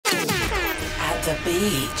At the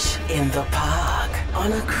beach, in the park,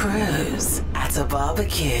 on a cruise, at a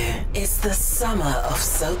barbecue. It's the summer of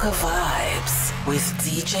Soca vibes with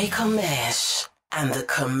DJ Commish and the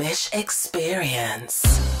Commish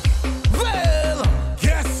Experience. Well,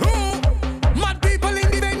 guess who? Mad people in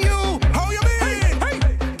the venue. How you mean? Hey,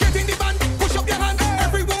 get in the band, push up your hand.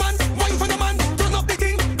 Every woman, wine for the man. Turn up the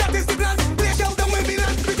king, that is the plan. Play tell them when we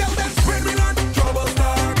land, we tell them when we land. Trouble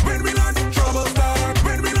start, when we land. Trouble start,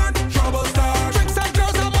 when we land. Trouble start. Drinks and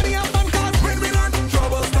girls and money and fun cars. When we land.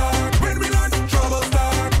 Trouble start, when we land. Trouble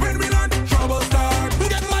start, when we land. Trouble start. We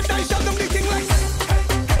get mad and shout them the king like.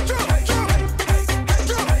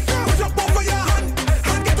 Put up both of your hand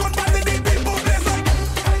and get on by the deep people place like.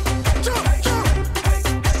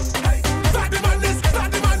 Start the madness,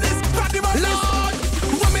 start the madness, start the madness. Lord,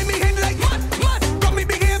 what make me hit like mad, mad? Got me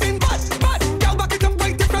behaving bad, bad. Girl back it up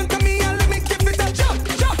right in front of me and let me give it a chop,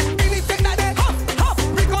 chop. Give me take that they hop, hop.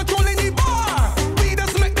 We controlling the bar. We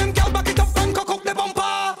just make them girl back it up and cock up the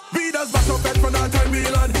bumper. We just back up head for that time we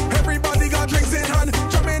land. Everybody got drinks in hand,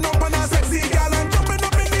 jumping up on a sexy gal and jumping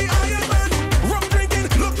up in the Iron Man. Rum drinking,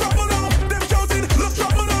 look trouble now. Them shouting, look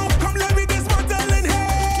trouble now. Come let me dismantle in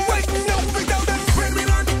here. Right now, we tell them when we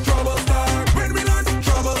land, trouble start. When we land,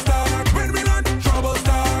 trouble start. When we land, trouble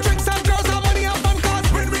start. Drinks and girls and money and fun cars.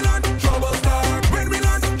 When we land, trouble start. When we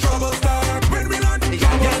land, trouble start. When we land,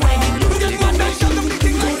 trouble start. We get mad and shout them the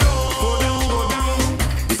king like. Go down, go down.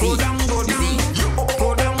 Go down, go down.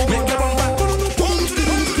 Go down, make your bumper. Go down,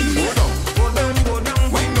 go down, go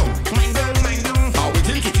down. Wind down, wind down, wind down. How we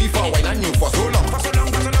think it for while I knew for so long.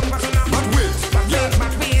 But wait,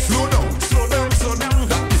 slow down. Slow down, slow down.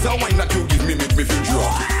 That is a wine that you give me, make me feel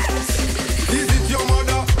drunk. Is it your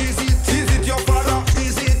mother? Is it your father?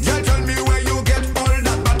 Is it? Girl, tell me where you get all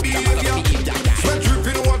that bad behavior. Sweat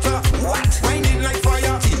dripping water, What? whining like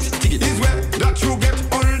fire. Is where that you get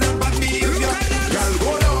all that bad behavior. Girl,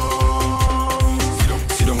 go down.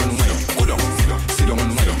 Sit down and wine. Go down. Sit down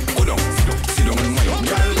and wine. Go down. Sit down and wine.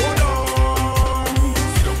 Girl, go down.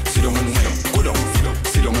 Sit down and wine. Go down.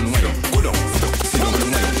 Sit down and wine. Go down. Sit down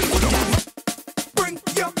and wine. Go down. Bring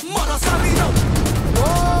your mother Sally now.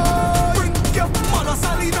 Bring your mother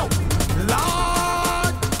Sally now.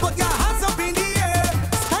 Lord, put your hands up in the air.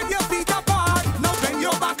 Spread your feet apart. Now bend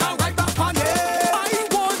your back and right back on it. I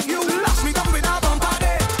want you. Lash me down with a bumper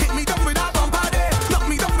there. Hit me down with a bumper there. Knock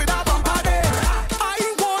me down with a bumper there.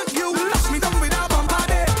 I want you. Lash me down with a bumper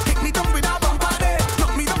there. Hit me down with a bumper there.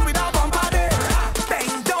 Knock me down with a bumper there. Bang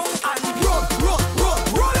down and roll, roll, roll,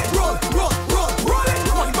 roll it, roll, roll, roll, roll it.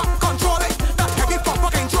 One back, control it. That heavy pump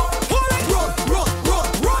again, drop, pull it, roll, roll, roll,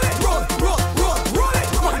 roll it, roll, roll, roll, roll it.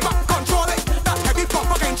 One back, control it. That heavy pump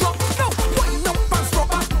again, drop. No, wind up and stop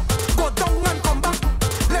back. Go down and come back.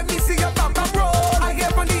 Let me see your bam bam roll. I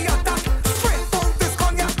hear from the attack. Straight full this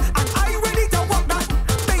cognac, and I ready to walk that.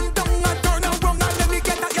 Bang down and turn around and let me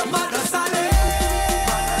get at your mother Sally.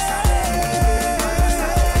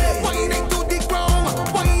 Wind it to the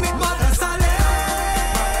ground, wind it mother Sally.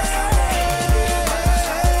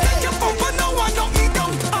 Take your bumper now and knock me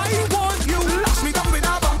down. I want you. Lash me down with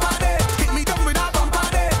a bumper there. Hit me down with a bumper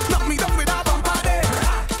there. Knock me down with a bumper there.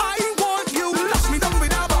 I want you. Lash me down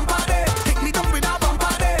with a bumper there. Hit me down with a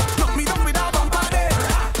bumper there. Knock me down with a bumper there.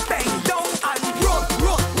 Bang down and roll,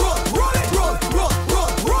 roll, roll, roll it, roll, roll, roll,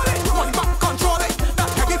 roll it. One back, control it. That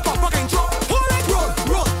heavy pump again, drop, pull it, roll,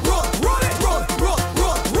 roll, roll, roll it, roll, roll,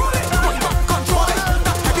 roll, roll it. One back, control it.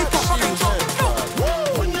 That heavy pump again, drop.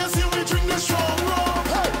 When you see we drink the strong rum,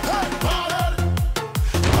 hey, hey, party,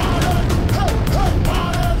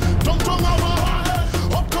 down tongue of a party,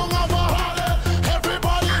 up tongue of a party,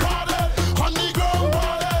 everybody party, on the ground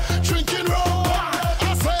party, drinking rum party, I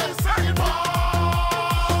say party,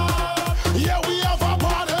 yeah we have a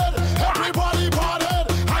party, everybody party,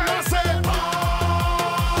 and I say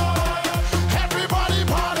everybody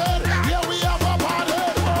party, yeah we have a party,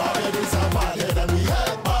 Barbados a party, then we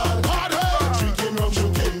head party, drinking rum,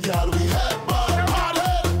 drinking girl, we head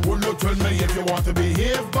party, Well, look, tell me if you want to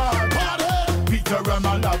behave bad. party. Peter and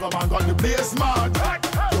my lava man got the place mad.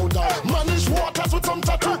 Yo, dog. Manish waters with some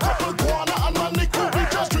tattoo. Couple guana and manicu. We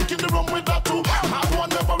just drinking the rum with that too. Have one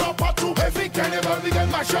never a part two. Every carnival we get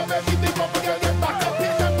mash up, everything up again, get back up,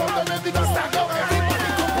 hit them up, and everything stack up. Everybody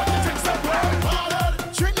go put the drinks up.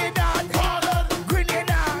 Trinidad,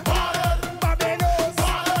 Grenada, Barbados,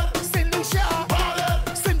 Saint Lucia,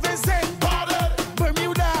 Saint Vincent,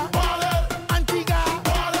 Bermuda, Antigua.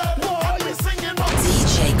 Boy, we singing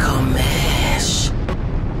DJ Commish.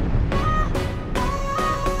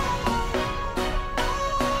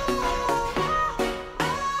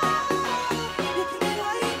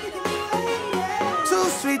 Too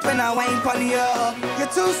sweet when I wine pon you. You're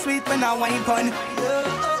too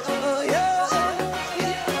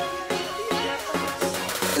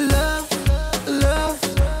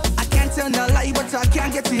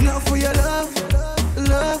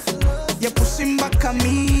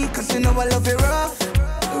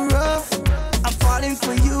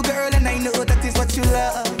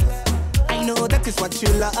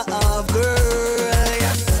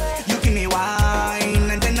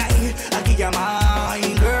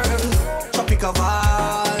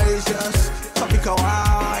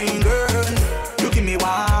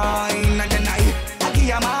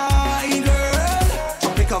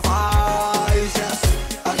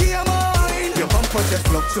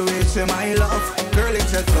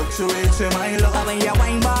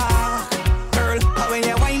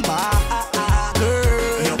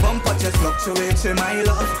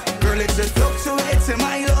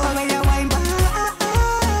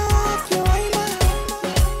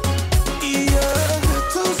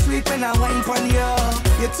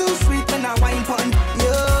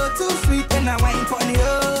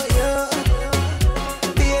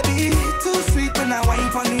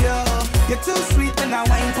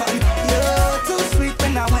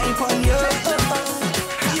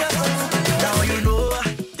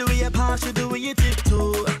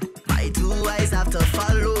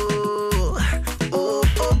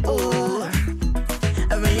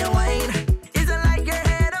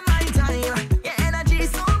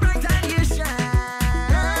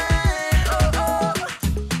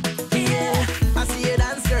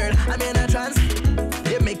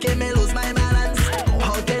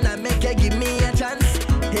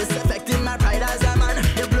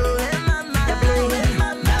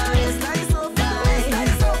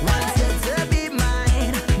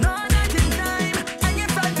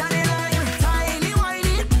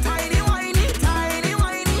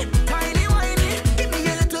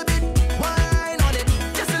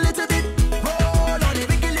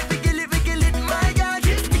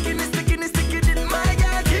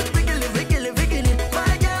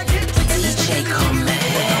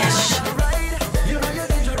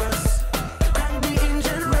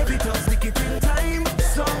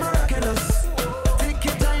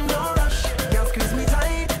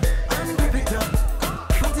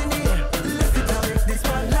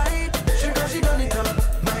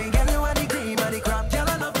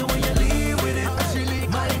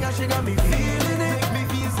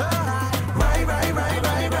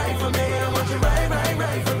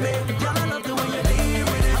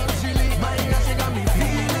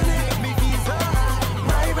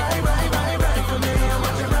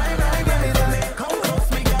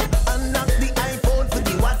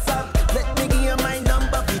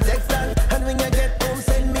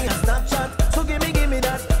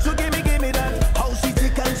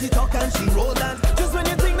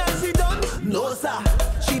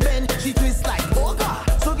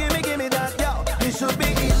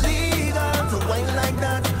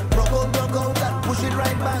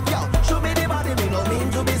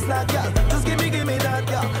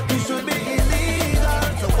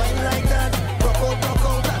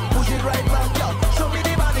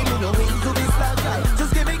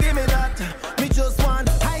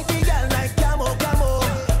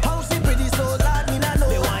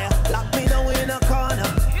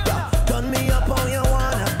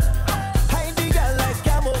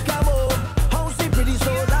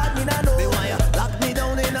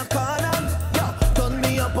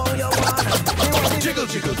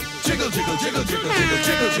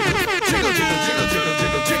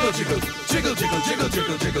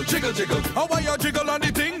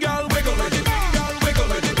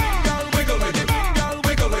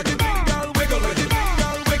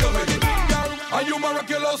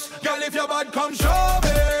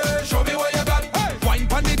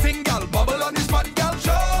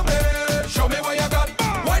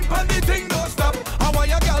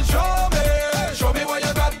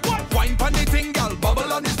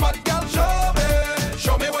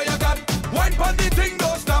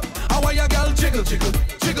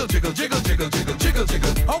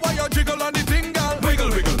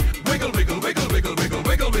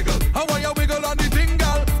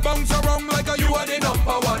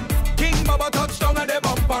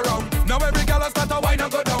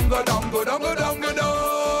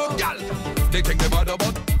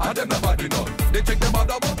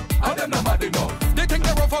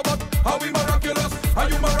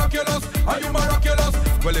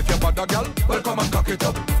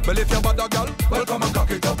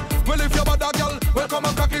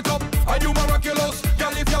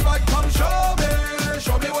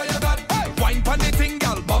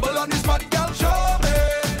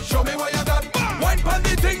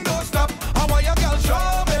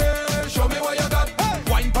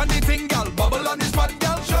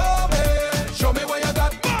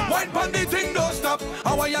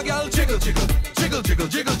jiggle, jiggle, jiggle,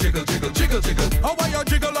 jiggle, jiggle, jiggle, jiggle, jiggle. How are you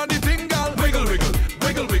jiggle on the thing, girl? Wiggle, wiggle,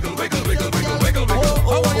 wiggle, wiggle, wiggle, wiggle, wiggle, wiggle, wiggle.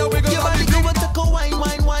 How are you wiggle on the thing? Your body go with a wine,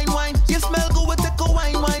 wine, wine, wine. You smell good with a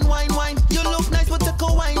wine, wine, wine, wine. You look nice with a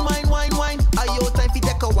wine, wine, wine, wine. Are you time for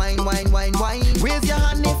take a wine, wine, wine, wine? Raise your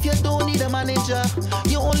hand if you don't need a manager.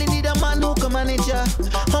 You only need a man who can manage ya.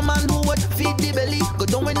 A man who would feed the belly, go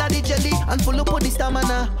down with the jelly and full up with the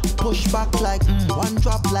stamina. Push back like one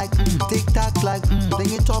drop like tick tack like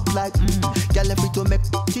bring it up like girl free to make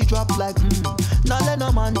she drop like now let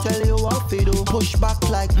no man tell you what to do. Push back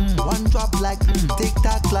like one drop like tick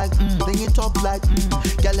tack like bring it up like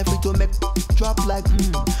girl free to make drop like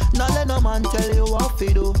now let no man tell you what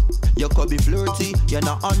to do. You could be flirty, you're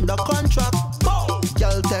not under contract.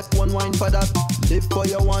 Girl take one wine for that. Live for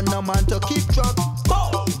your one, a man to keep track.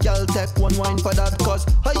 Girl take one wine for that, cause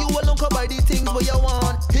how you alone can buy the things where you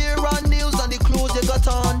want. Hair and nails and the clothes you got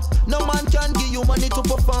on. No man can give you money to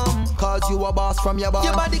perform, cause you a boss from your band.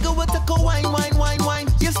 Your body go with a wine, wine, wine, wine.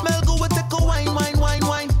 You smell good with a wine, wine, wine,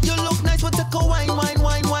 wine. You look nice with a wine, wine,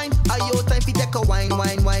 wine, wine. Are you time for take a wine,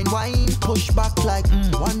 wine, wine, wine? Push back like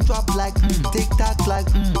one drop like tick tack like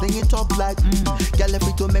bring it up like girl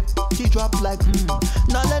free to make she drop like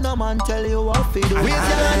now let no man tell you what to do. Raise your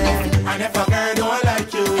hand. And if a girl don't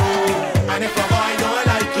like you, and if a boy don't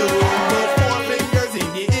like you, put 4 fingers in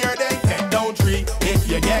the ear, then 10 down 3. If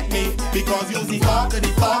you get me, because use the talk of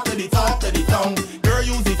the talk of the talk of the tongue. Girl,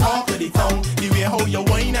 use the talk of the tongue. The way how you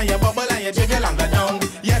whine and you bubble and you jiggle and go down.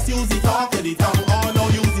 Yes, use the talk of the tongue. Oh no,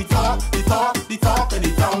 use the talk, the talk, the talk of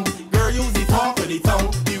the tongue. Girl, use the talk of the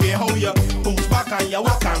tongue. The way how you push back and you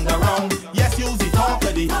walk and go round. Yes, use the talk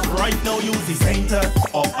of the. Right now, use the center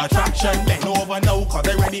of attraction. Bend over now, cause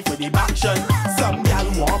they ready for the action. Some gal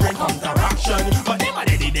want bring counteraction, but them a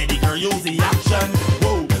daddy girl use the action.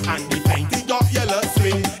 Whoa, and the painting off your love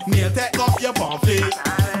swing, nail take off your pamphlet.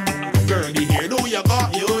 Girl, the hairdo you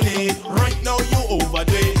got unique. Right now you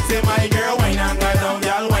overdo it. Say my girl, wine and go down,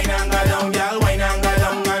 gal, wine and go down, gal, wine and go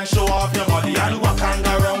down, and show off your body. Gal, walk and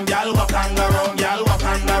go round, gal, walk and go round, gal, walk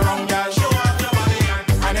and go round, gal, show off your body.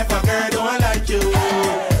 And if a girl don't like you,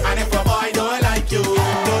 and if a boy don't like you,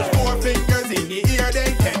 those 4 fingers in the ear,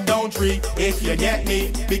 then 10 down 3. If you get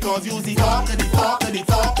me, because use the talk of the talk of the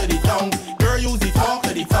talk of the tongue. Girl, use the talk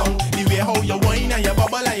of the tongue. The way how you whine and you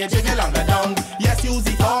bubble and you jiggle and go down. Yes, use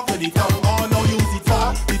the talk of the tongue. Oh no, use the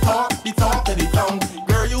talk, the talk, the talk of the tongue.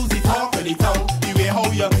 Girl, use the talk of the tongue. The way how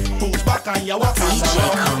you push back and you walk and go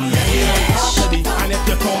down. And if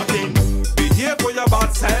you're talking, behave for your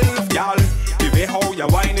bad self, girl. The way how you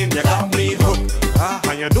whining, you got me hooked.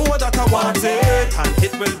 And you know that I want it, and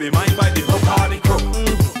it will be mine by the hook or the crook.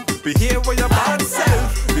 Behave for your bad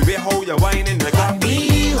self. The way how you whining, you got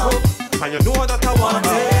me hooked. And you know that I want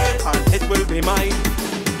it, and it will be mine.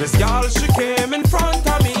 This girl, she came in front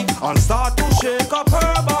of me and start to shake up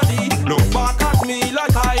her body. Look back at me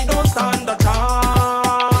like I don't stand a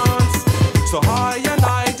chance. So I and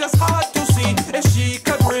I just had to see if she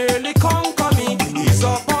could really conquer me. Ease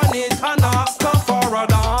up on it and ask her for a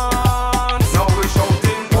dance. Now we're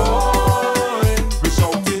shouting, boy. We're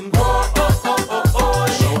shouting, boy.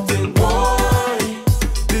 Shouting, boy.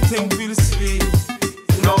 The thing feels sweet.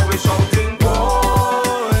 Now we're shouting,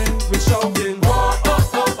 boy. We're shouting, boy.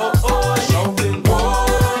 Shouting,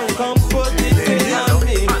 boy. Come put it in on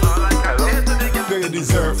me. Girl, you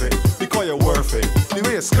deserve it because you're worth it. The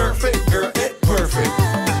way you skirt fit, girl, it perfect.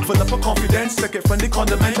 Full up of confidence, take it from the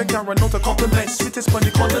condiment. I can't run out of compliments, sweetest from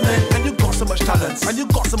the continent. And you got so much talent, and you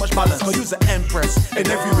got so much balance. Cause you're the empress in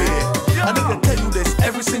every way. And I can tell you this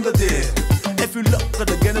every single day. If you look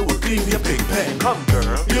at again, it will be me a big pen. Come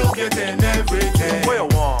girl, you getting everything. What you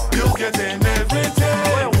want? You getting everything.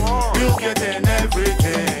 What you want? You getting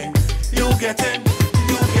everything. You getting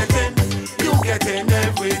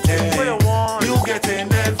everything. What you want? You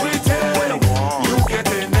getting everything. What you want? You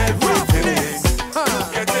getting everything. You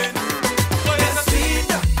getting. Yes, sweet.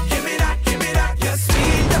 Give me that, give me that. Yes,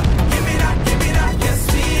 sweet. Give me that, give me that. Yes,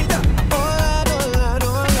 sweet.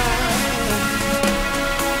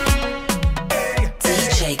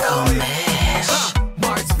 DJ Comesh.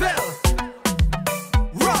 Marksville.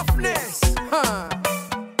 Roughness.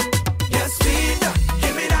 Yes, sweet.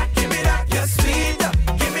 Give me that, give me that. Yes, sweet.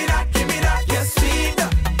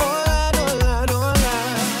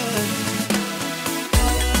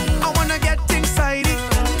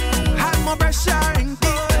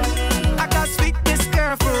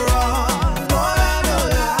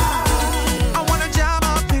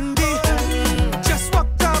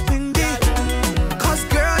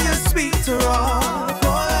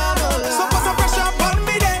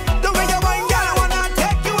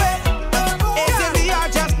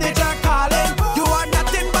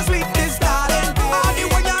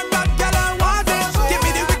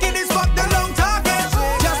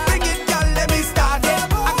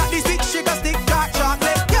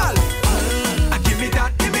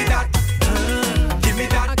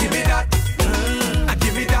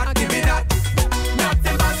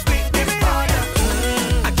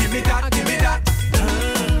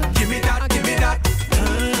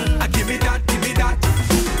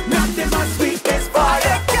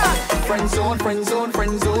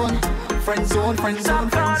 zone, friend zone,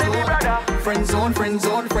 friend zone. Friend zone, friend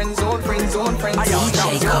zone, friend zone, friend zone, friend zone.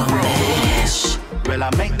 DJ Comesh. Well,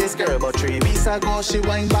 I met this girl about 3 weeks ago, she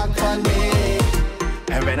went back for me.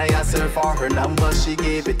 And when I asked her for her number, she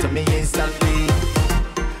gave it to me instantly.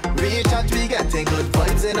 We chat, we getting good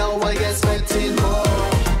vibes, and now I expecting more.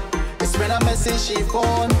 It's when I message she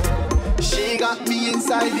phone, she got me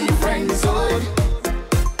inside the friend zone.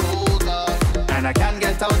 Oh God, and I can't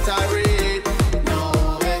get out of it. No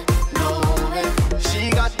way, no way. She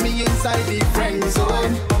got me inside the friend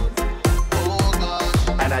zone. Oh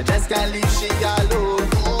God, and I just can't leave she alone.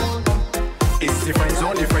 It's the friend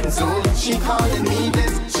zone, the friend zone. She calling me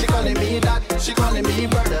this, she calling me that. She calling me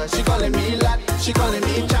brother, she calling me lad. She calling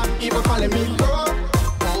me chap, even calling me bro.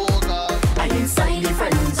 Oh God, I inside the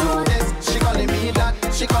friend zone. She calling me that,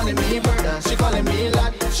 she calling me brother. She calling me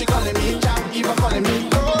lad, she calling me chap, even calling me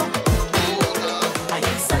bro. Oh God, I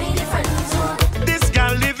inside the friend zone. This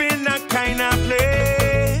girl live in a kind of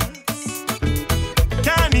place.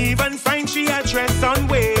 Can't even find she address on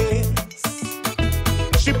ways.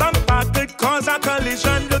 She bump back could cause a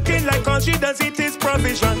collision. Looking like all she does it is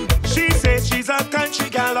provision. She says she's a country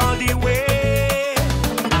gal all the way.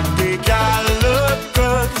 The gal look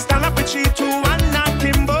good. Stand up with she too and not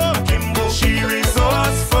Kimbo. She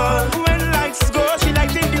resourceful. When lights go, she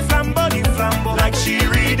lighting the flambo. Like she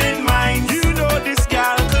reading minds. You know this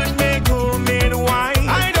gal could make homemade wine.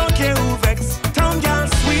 I don't care who vex. Town gal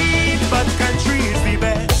sweet, but country is the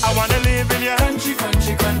best. I wanna live in your country.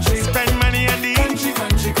 Spend money on the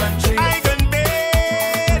country. I can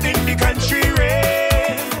bathe in the country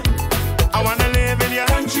rain. I wanna live in your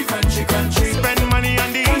country. Spend money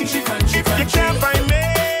on the country. If you can't find me,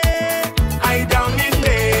 I down in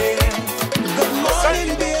there. Good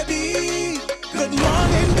morning, baby. Good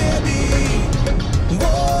morning, baby.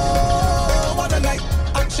 Whoa, what a night.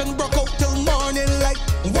 Action broke out till morning light.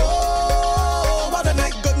 Whoa, what a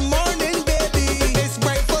night. Good morning, baby. It's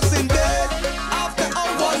breakfast in bed after a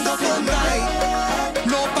wonderful night.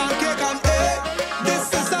 No pancake and egg. This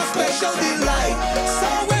is a special delight. So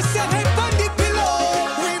rest your head on the pillow.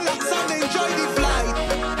 Relax and enjoy the flight.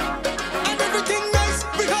 And everything nice.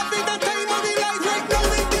 We having the time of the life right now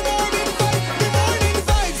in the morning vibe. The morning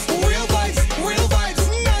vibes. Real vibes. Real vibes.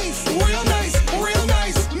 Nice. Real nice. Real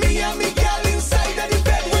nice. Me and me gal inside of the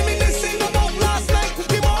bed. Reminiscing about last night.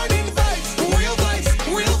 The morning vibes. Real vibes.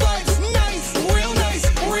 Real vibes. Nice. Real nice.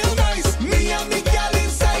 Real nice. Me and me gal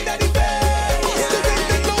inside of the bed. Bust the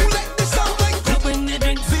wind and don't let the sound like You win the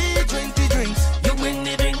drinks, V20 drinks. you win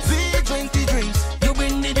the drinks, V20 drinks. you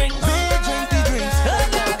win the drinks. V20 drinks.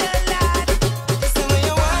 So when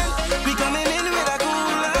you want, we coming in with a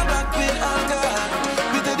cooler, back with alcohol.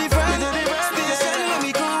 With a different station when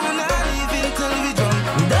we cool, not even till we drunk.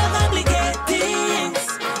 Don't complicate things.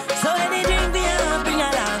 So any drink we have, bring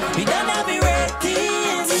along. We don't have the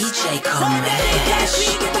ratings. DJ So any glass we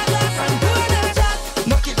Comesh. get a glass and pour another shot.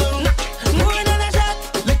 Knock it down, Pour another shot.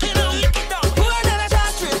 lick it down, Pour another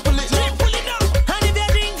shot. straight pull it down, And if you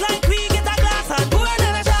drink like we get a glass and pour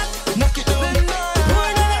another shot. knock it down, Pour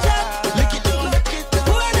another shot. lick it down,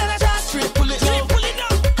 Pour another shot. straight pull it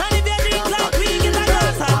down. And if you drink like we get a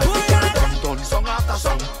glass and pour another shot. Done song after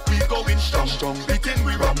song, we going strong, beating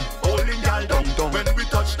we rum, holding y'all down. When we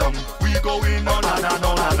touch down, we going on and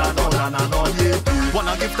on, yeah.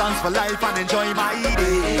 Wanna give thanks for life and enjoy my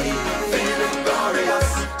day. Feeling glorious.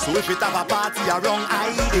 So if it have a party around I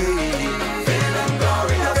day, feeling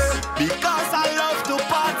glorious. Because I love to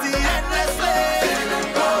party endlessly. Feeling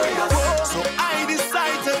glorious. So I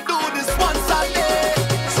decide to do this once a day.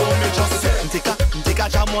 So me just take a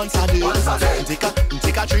jam once a day.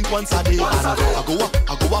 Take a drink once a day.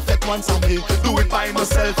 I go a fet once a day. Do it by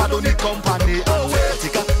myself, I don't need company.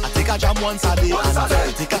 I take a jam once a day.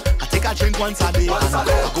 I take a drink once a day. I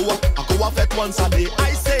go a fet once a day.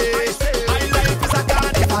 I say my life is a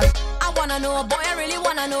carnival. I wanna know, boy, I really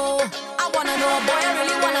wanna know. I wanna know, boy, I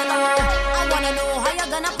really wanna know. I wanna know how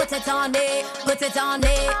you gonna put it on me, put it on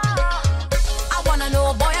me. I wanna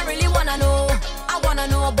know, boy, I really wanna know. I wanna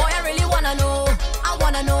know, boy, I really wanna know. I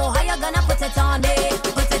wanna know how you gonna put it on me,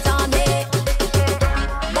 put it on me.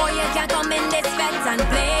 Boy, you can't come in this fence and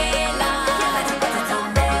play like.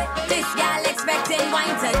 This gal expecting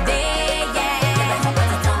wine today,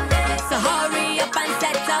 yeah. So hurry up and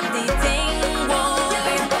set up the thing, boy.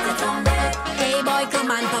 Hey boy,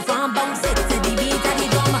 come and perform, bounce it to the beat of the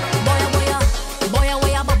drum. Boy,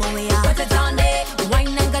 bubble, put it on there.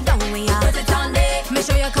 Wine and go down, put it on there. Make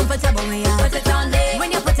sure you're comfortable, put it on there.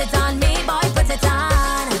 When you put it on me, boy, put it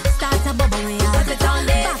on. Start to bubble, put it on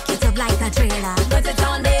there. Back it up like a trailer, put it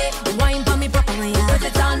on there. Wine for me proper, put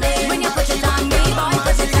it on there. When you put it on me, boy,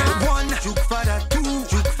 put it on. One, juke for the two,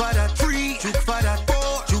 juke for the three, juke for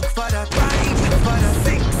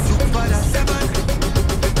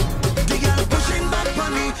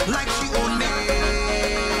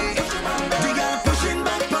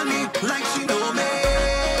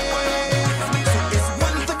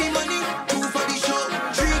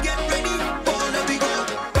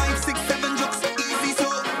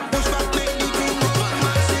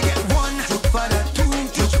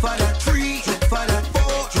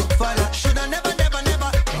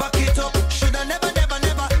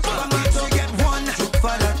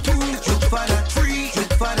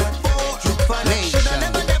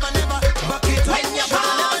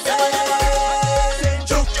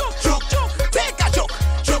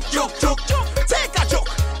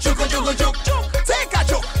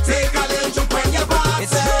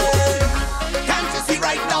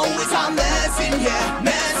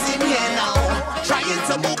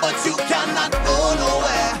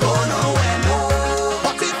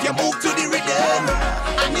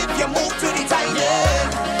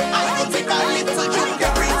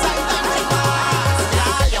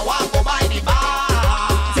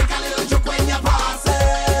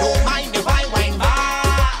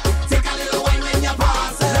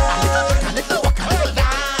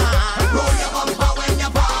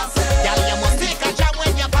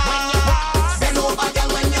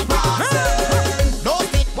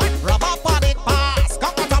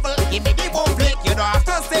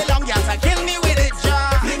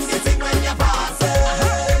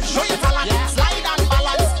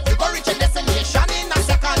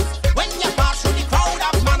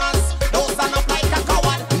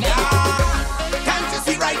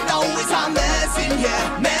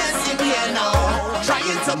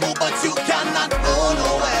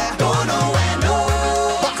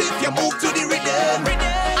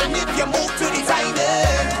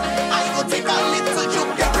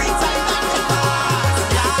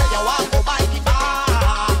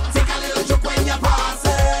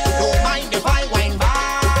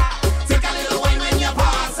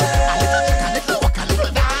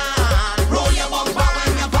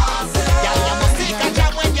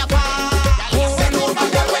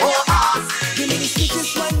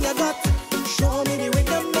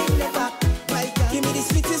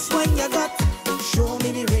one you got. Show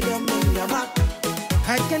me the rhythm in your back.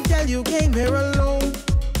 I can tell you came here alone.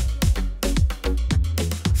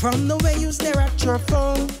 From the way you stare at your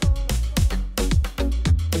phone.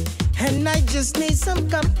 And I just need some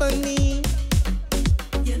company.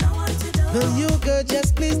 You know what to do. Will you girl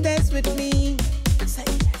just please dance with me? Say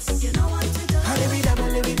yes. You know what to do. Live double,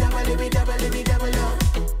 live double, live double, live double up.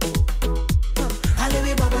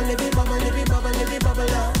 Live bubble, live bubble, live bubble, live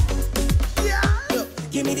bubble up. Yeah.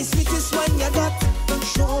 Give me the sweetest one you got.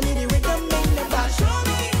 Show me the rhythm in the back.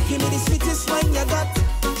 Give me the sweetest one you got.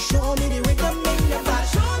 Show me the rhythm in the back.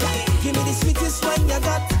 Give me the sweetest one you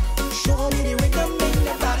got. Show me the rhythm in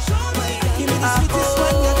the back. Give me the sweetest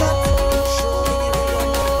one you got. Show me the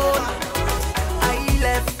rhythm in the back. I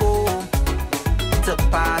left home to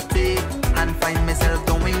party and find myself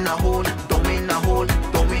doing a hole, doing a hole,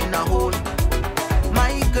 doing a hole.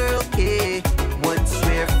 My girl K would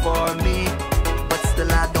swear for me, but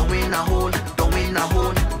still I doing a hole, doing a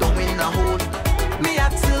hole, doing a hole. Me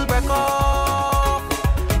at silver off,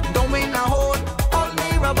 doing a hole, all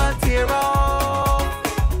me rubber tear off,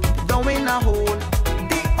 doing a hole.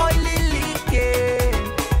 The oil leaking,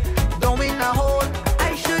 doing a hole.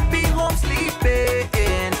 I should be home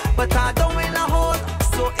sleeping, but I doing a hole.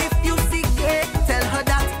 So if you see Kate, tell her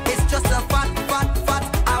that it's just a fat, fat, fat.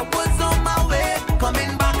 I was on my way,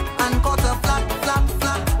 coming back and got a flat, flat,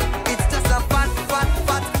 flat. It's just a fat, fat,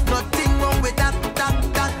 fat. Nothing wrong with that, that,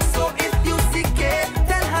 that. So if you see Kate,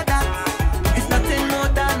 tell her that it's nothing more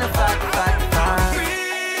than a fat, fat, fat.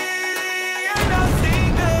 Free and I'm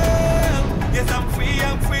single. Yes, I'm free,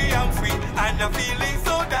 I'm free, I'm free. And I'm feeling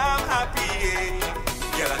so damn happy.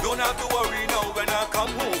 Girl, I don't have to worry now when I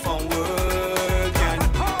come home from work. And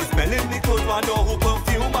it's smelling the clothes, one door who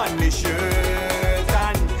perfume on the shirt.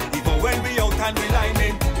 And even when we out and we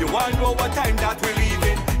lining, you want know what time that we're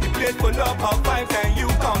leaving. The place full up of vibes and you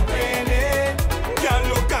complaining. Girl,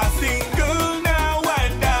 look, I'm single now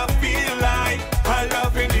and I feel like I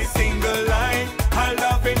love in this single life. I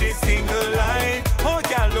love in this single life. Oh,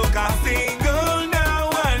 girl, look, I'm single now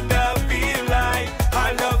and I feel like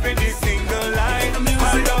I love in this single life.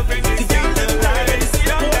 I love in this single life.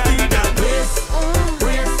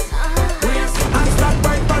 And start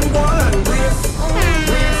right on wall and brace.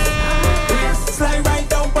 Slide right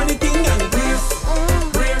down on the thing and brace.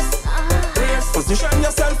 Position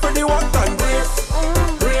yourself for the walk and brace.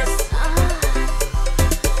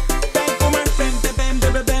 Bend, woman, bend, bend,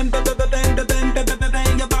 bend, bend, bend, bend, bend, bend,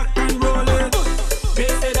 bend, your back and roll it.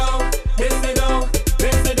 Bass it out, bass it out,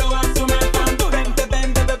 bass it out, and to my fan. Bend,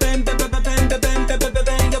 bend, bend, bend, bend, bend, bend,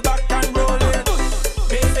 bend, your back and roll it.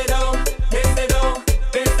 Bass it out, bass it out,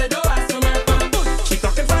 bass it out, and to my fan. She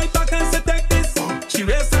talking right back and say take this. She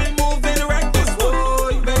raise and move and wreck this.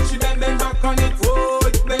 Whoa, when she bend back on it. Whoa,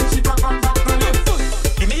 when she back on it.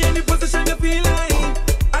 Give me any position you feel like.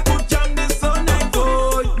 I could jam this all night.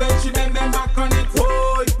 Whoa, when she bend back on it.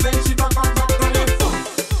 Whoa, when she back on it.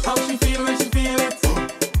 How she feel when she feel it.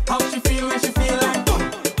 How she feel when she feel it.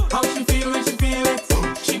 How she feel when she feel it.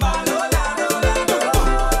 She ball oh la oh la.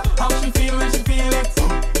 How she feel when she feel it.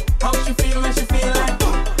 How she feel when she feel it.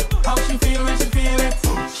 How she feel when she feel it.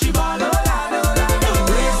 She ball oh la oh la.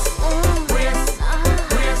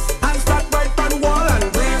 Brace, and start right on wall and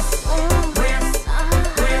brace.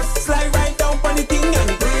 Slide right down on the thing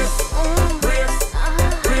and brace.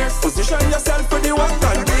 Position yourself for the walk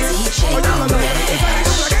and brace. DJ Comesh.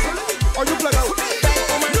 Or you plug out.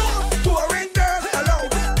 No boring girls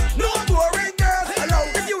allowed. No boring girls allowed.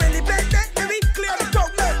 If you independent, baby, clear the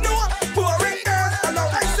talk. No boring girls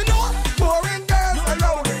allowed. I say no boring girls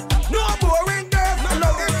allowed. No boring girls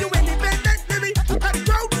allowed. If you independent, baby, at the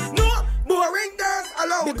crowd. No boring girls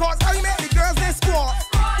allowed. Because I met the girls that squat.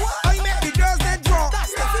 I met the girls that drop.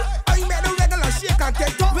 I met the regular shake and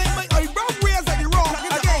take top. When my eyebrow raised at the rock.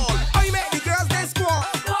 Again, I met the girls that squat.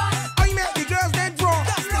 I met the girls that drop.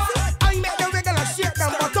 I met the regular shake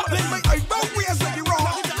and butt up. When my eyebrow raised at the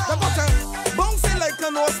rock. The bottom bouncing like a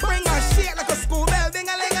no spring and shake like a school bell.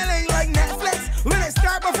 Ding-a-ling-a-ling like Netflix. When I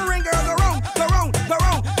start buffering, girl, go round, go round, go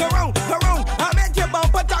round, go round, go round. I make your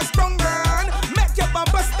bumper touch strong, girl. Make your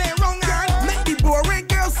bumper stay wrong, girl. Make the boring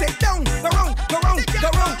girl sit down. Go round, go round, go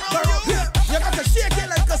round, go round. You got to shake it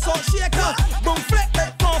like a salt shaker. Boom, flip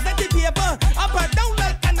like confetti paper. Up and down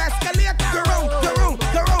like an escalator. Go round, go round,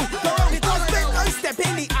 go round, go round. Because when I step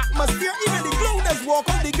in the atmosphere, even the clowns walk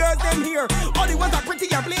out, the girls them here. All the ones that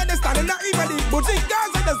pretty and play this standing, not even the bougie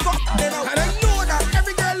girls in the spot. And I know that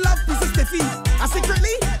every girl loves pieces to feet. And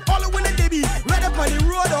secretly, all the women they be right up on the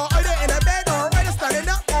road or either in a bed or either standing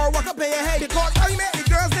up or walk up in your head. Because I met the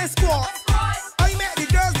girls that squat. I met the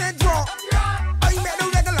girls that drop. I met the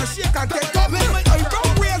regular shake and take top. When my eyebrow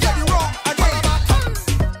raised at the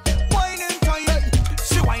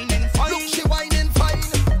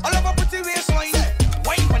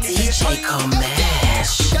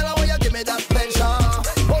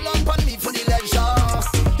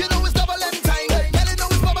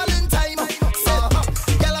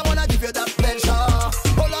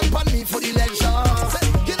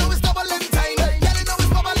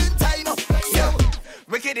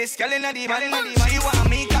a diva. She want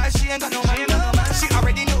me cause she ain't got no man. She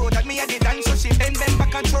already know that me a the dance, so she bend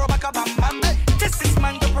back and throw back a bam bam. This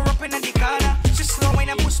man go her up in the corner. She slow wine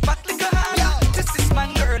and push back like a harder. This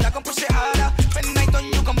man girl, I gon' push it harder. When I done,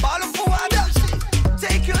 you can ball up for water.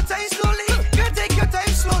 Take your time slowly, girl. Take your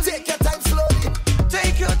time slowly. Take your time slowly.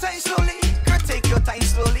 Take your time slowly, girl. Take your time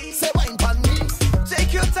slowly. Say wine pon me.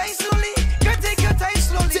 Take your time slowly, girl. Take your time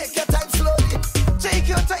slowly. Take your time slowly. Take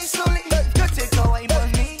your time slowly, girl. Take a wine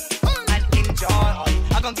on me and enjoy.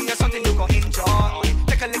 I gon' give you something you gon' enjoy.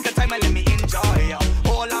 Take a little time and let me enjoy.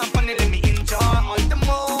 Hold on, funny, let me enjoy the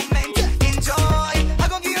moment. Enjoy. I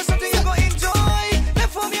gon' give you something you gon' enjoy.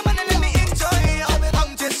 Left for me, man, and let me enjoy.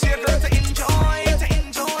 I'm just here, girl, to enjoy, to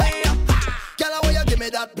enjoy. Girl, I want you give me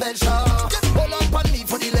that pleasure. Hold on pon me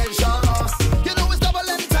for the leisure. You know it's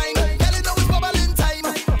doubling time. Girl, you know it's bubbling time.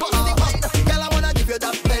 Bust the wine. Girl, I wanna give you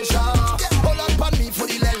that pleasure. Hold on pon me for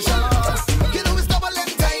the leisure. You know it's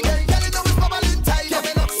doubling time. Girl, you know it's bubbling time. Give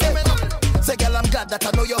me up, give me up. Say, girl, I'm glad that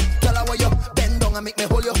I know you. Girl, I want you bend down and make me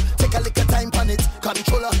hold you. Take a little time pon it,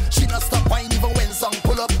 controller. She not stop wine even when song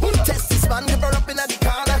pull up. Test this man, give her up in the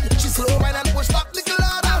corner. She slow wine and push back little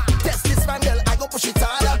harder. Test this man, girl, I go push it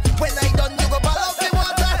harder. When I done, you go ball out the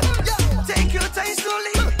water. Yeah. Take your time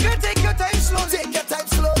slowly, girl. Take your time slowly. Take your time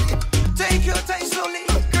slowly. Take your time slowly,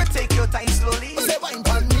 girl. Take your time slowly. Say wine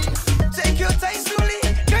pon me. Take your time slowly,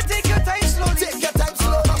 girl. Take your time slowly. Take your time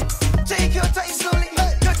slowly. Take your time slowly,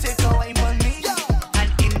 girl. Take a wine on me and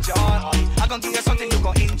enjoy. I gon' give you something you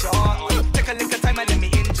gon' enjoy. Take a little time and let me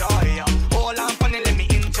enjoy. Hold on, funny, let me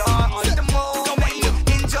enjoy the moment.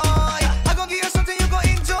 Enjoy. I gon' give you something you gon'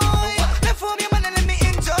 enjoy. Left for me, man, and let me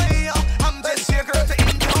enjoy. I'm just here, girl, to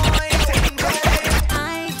enjoy, to enjoy.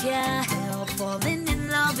 I can't help falling in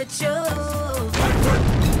love with you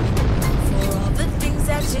for all the things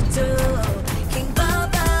that you do. King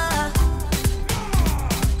Bubba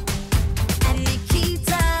and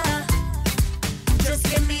Nikita, just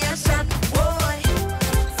give me a shot, boy.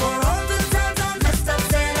 For all the times I messed up,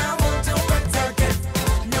 said I won't do it again.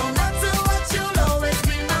 No matter what, you'll always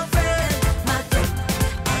be my friend, my friend.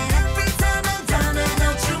 And every time I'm down and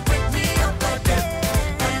out, you pick me up again.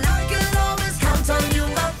 And I can always count on you,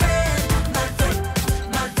 my friend, my friend,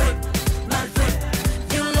 my friend, my friend.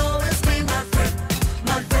 You'll always be my friend,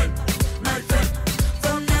 my friend, my friend.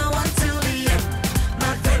 From now until the end,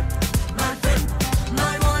 my friend, my friend,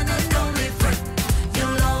 my one and only friend.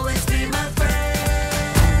 You'll always be my friend.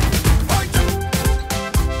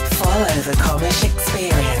 Follow the Comish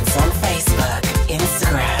Experience on Facebook,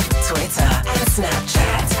 Instagram, Twitter, and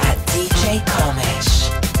Snapchat at DJ Comish.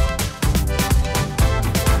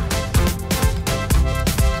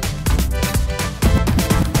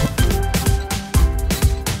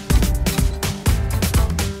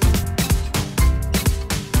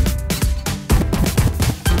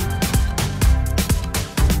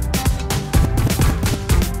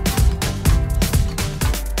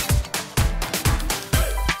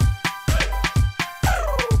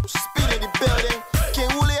 Speed in the building.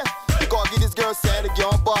 King William, you gotta get this girl said to get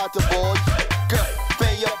on board the board. Girl,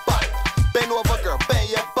 bend your back. Bend over, girl, bend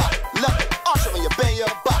your back. Look, show me you bend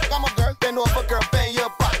your back. Come on, girl, bend over, girl, bend your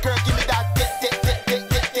back. Girl, give me that tick, tick, tick, tick,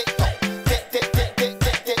 tick, tick, tock. Tick, tick, tick, tick,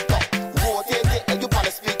 tick, tick, tock. Rotate it like you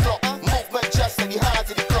wanna speak clock. Movement just like the hands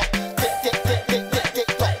of the clock. Tick, tick, tick, tick, tick, tick,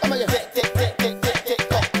 tock. Tick, tick, tick, tick, tick, tick,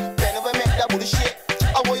 tock. Bend over, make that booty shake.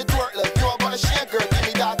 I want you to work like you are gonna shake, girl. Give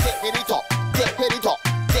me that tick, hit it top. Tick, hit it top.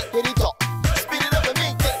 Tick, hit it top. Speed it up for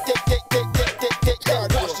me. Tick, tick, tick, tick, tick, tick, tick, tick.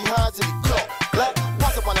 Watch the hands of the clock. Like,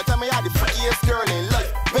 once upon a time I had the freakiest girl in life.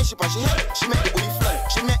 When she punch her head, she make the booty fly.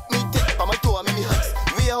 She make me tick by my toe and make me hugs.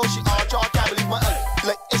 Real how she arch, I can't believe my eyes.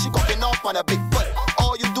 Like, is she cocking off on a big butt?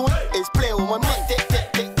 All you doing is playing with my mind. Tick,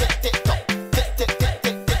 tick, tick, tick, tick, tock. Tick, tick, tick,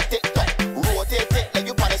 tick, tick, tick, tock. Rotate it like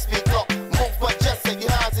you wanna speak clock. Movement just like the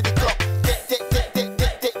hands of the clock. Tick, tick, tick, tick,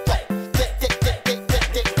 tick, tick, tock. Tick, tick, tick, tick, tick,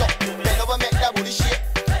 tick, tock. Bend over, make that booty shake.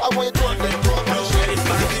 I want you to work like you are gonna shake.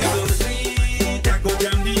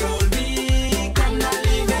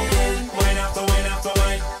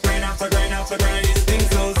 Things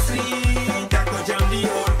so sweet, I could jam the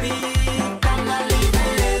whole beat. Come and leave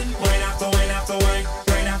it. Wine after wine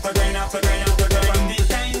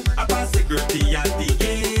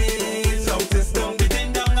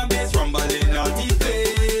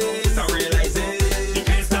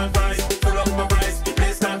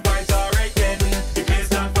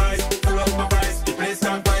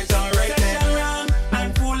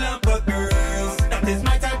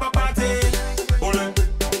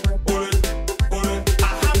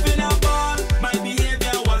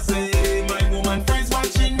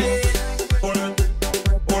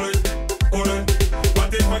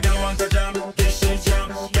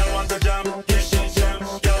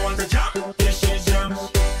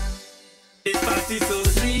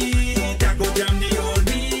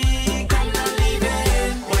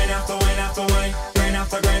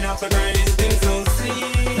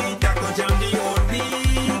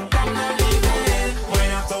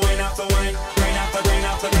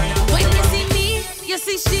When you see me, you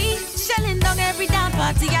see she shelling down every damn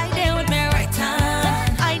party. I there with my right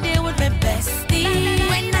hand, I there with my bestie.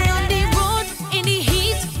 When I on the road in the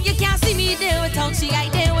heat, you can't see me there without she. I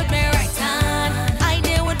there with my right hand, I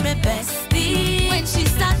there with my bestie. When she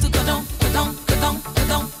starts to go down, go down, go down, go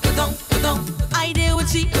down, go down, go down, I there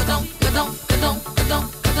with she. Go down, go down, go down, go down,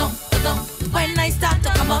 go down, go down. When I start to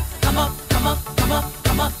come up, come up, come up, come up,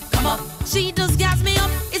 come up, come up, she just gas me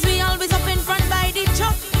up. Is me always up in front by the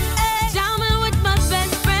truck? Jamming with my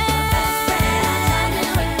best friend.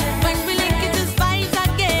 When we link it is vibes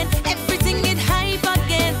again, everything get hype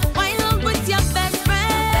again. Wind up with your best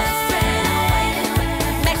friend.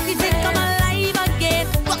 Make the thing come alive again.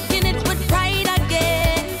 Rocking it with pride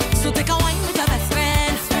again. So take a wine with your best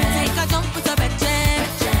friend. Take a jump with your best friend.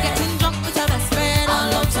 Getting drunk with your best friend.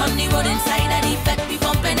 All out on the road inside of the bed, be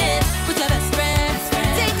bumping it with your best friend.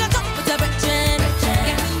 Take a jump with your best friend.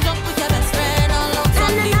 Getting drunk with your best friend. All out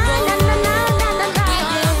on the road.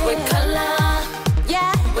 With color,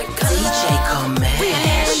 yeah, with color. DJ Comesh.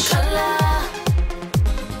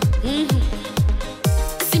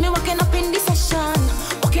 See me walking up in the session,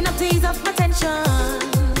 walking up to ease up my tension.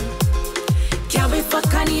 Can't wait for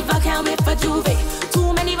carnival, can't wait for Juve.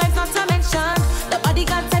 Too many vibes not to mention. The body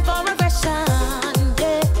got time for regression.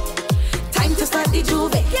 Yeah, time to start the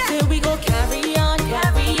Juve. Here we go, carry on,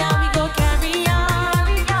 carry on, we go carry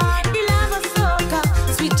on. The love of soca,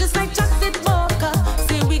 sweet just like chocolate mocha.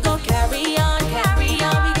 Say we go carry on, carry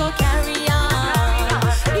on, we go carry on.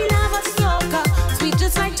 The love of soca, sweet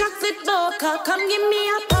just like chocolate mocha. Come give me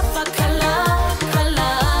a puff of color,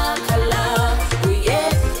 color, color, oh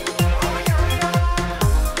yeah.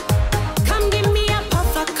 Come give me a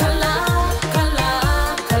puff of color, color,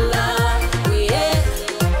 color, oh yeah.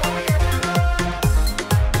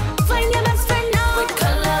 Find your best friend now, with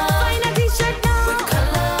color. Find a t-shirt now, with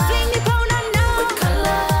color. Fling the powder now, with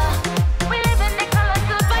color. We live in the color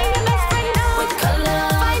too. Find your best friend now, with color.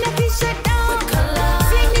 Find a t-shirt now, with color.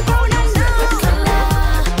 Fling the powder now, with color.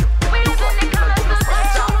 We live in the color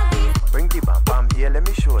too. Bring the bam bam here, let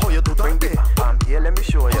me show you. Bring the bam bam here, let me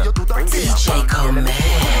show you. Bring the DJ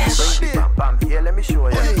Comesh. bam bam here, let me show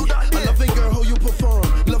you. Hey, I loving girl how you perform,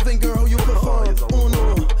 loving girl how you perform. Oh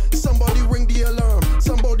no, somebody ring the alarm,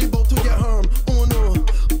 somebody about to get harmed. Oh no,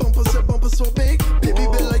 bumper so big, baby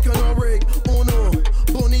bit like an rig. Oh no,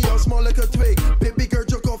 bony or small like a twig. Baby girl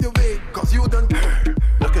jerk off your wig, cause you done.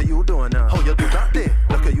 Look at you doing now. How you do that there?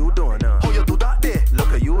 Look at you doing now. How you do that there?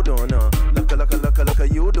 Look at you doing now. Look at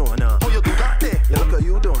you doing now. How you do that there? Yeah, look at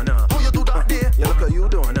you doing now. How you do that there? Yeah, look at you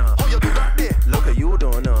doing now. How you do that there? Look at you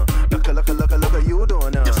doing now. Look at you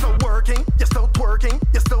doing now. You're still working, you're still twerking,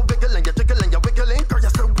 you're still wiggling, you're jiggling, you're wiggling. Girl, you're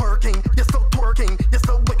still working, you're still twerking, you're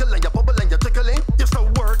still wiggling, you're bubbling, you're jiggling. You're still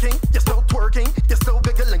working, you're still twerking, you're still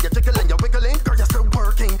wiggling, you're jiggling, you're wiggling. Girl, you're still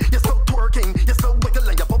working, you're still twerking, you're still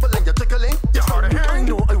wiggling, you're bubbling, you're jiggling. You're starting here. I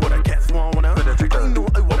know I want a cat swan wanna. I know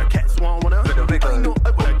I want a cat swan wanna. I know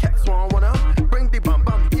I want a cat swan wanna. Bring the bam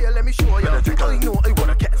bam here, let me show you. I know I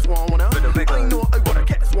want a cat swan wanna. I know I want a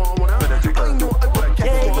cat swan wanna. I know I want a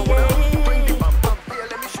cat swan wanna. Bring the bam bam here,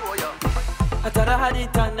 let me show you. I thought I had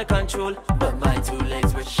it under control, but my two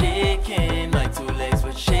legs were shaking, my two legs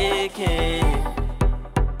were shaking.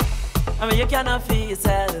 I mean, you cannot feel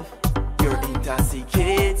yourself, you're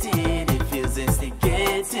intoxicating, it feels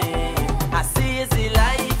instigating. I see it's the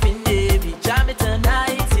life in there, we jam it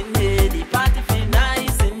tonight in there, the party feel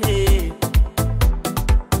nice in here.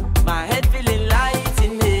 My head feeling light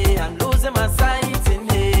in here, I'm losing my sight in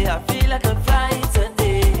here, I feel like a flight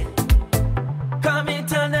today. Come and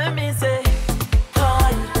turn to me, say,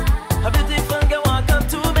 hi, a beautiful girl, welcome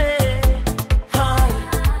to me. Hi,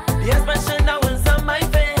 the expression that was on my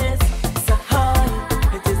face. So hi,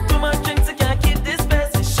 it is too much drink, so can't keep this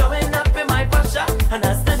pace. It's showing up in my posture, and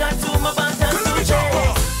I still got too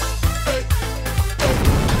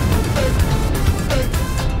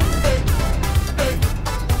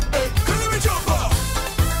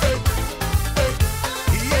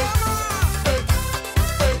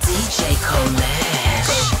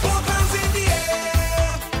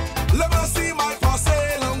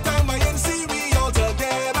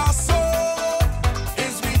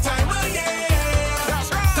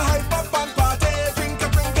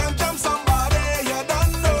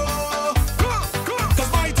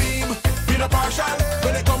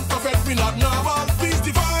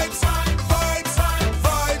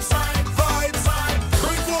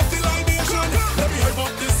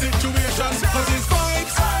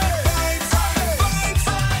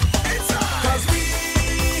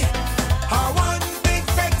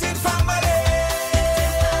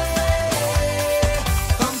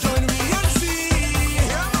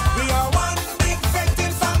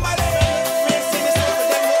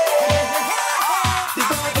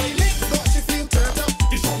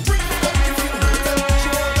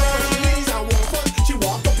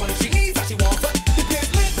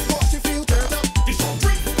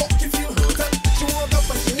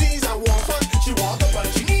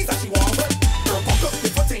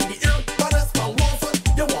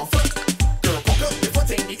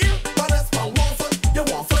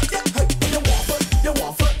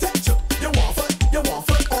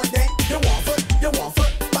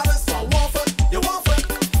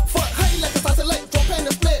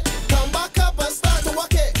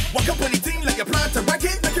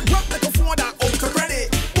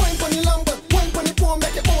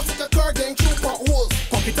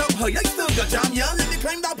high, I still got jam, yeah. Let me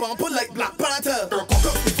climb that bumper like Black Panther. Girl, cock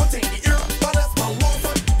up the foot in the ear, but that's my one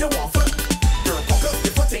foot, you want foot. Girl, cock up the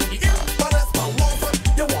foot in the ear, but that's my one foot,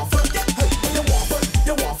 you want foot. Yeah, hey, you want foot,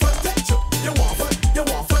 you want foot. Take you, you want foot, you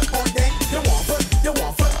want foot. All day, you want foot, you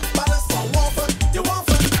want foot. But that's my one foot, you want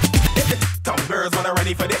foot. If the town girls wanna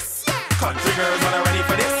ready for this, country girls wanna ready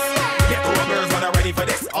for this, ghetto girls wanna ready for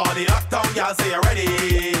this. All the uptown y'all say you're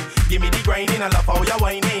ready. Give me the grinding, I love how you're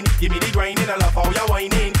whining. Give me the grinding, I love how you're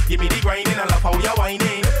whining. Give me the grinding, I love how you're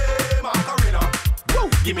whining. Hey, Macarena. Woo.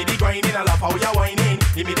 Give me the grinding, I love how you're whining.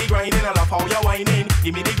 Give me the grinding, I love how you're whining.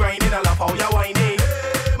 Give me the grinding, I love how you're whining.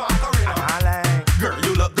 Hey, Macarena. Girl,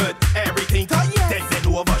 you look good, everything tight. Yes. Then bend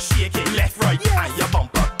over, shake it, left, right, yes. And your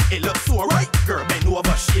bumper, it looks so right. Girl, bend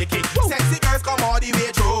over, shake it. Woo. Sexy girls come all the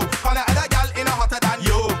way through. Call the other gal in a hotter than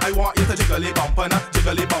you. I want you to jiggle it bumper now,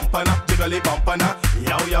 jiggle it bumper now, jiggle it bumper now.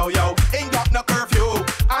 Yo, yo, yo, ain't got no curfew,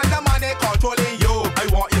 and the man they controlling you. I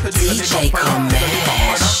want you to jiggle it bumper now,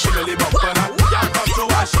 jiggle it bumper now, yeah, come to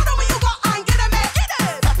wash. Show them what you got and get them it.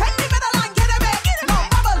 Step in the middle and get them it. No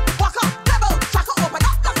bubble, walk up, double, track it, open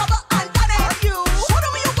up the cover and done it. Show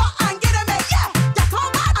them what you got and get them it. Yeah, get on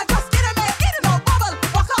that and just get them it. No bubble,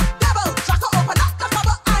 walk up, double, track it, open up the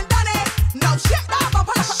cover and done it. Now shake that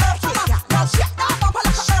bumper like a earth drummer. Now shake that bumper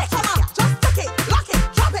like a earth drummer. Just take it, lock it,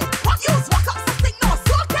 drop it. What use? Walk up, something no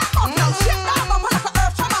soul can't mock. Now shake that bumper like a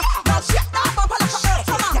earth drummer. Now shake that bumper like a earth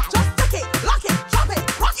drummer. Just take it, lock it, drop it.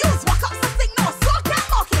 What use? Walk up, something no soul can't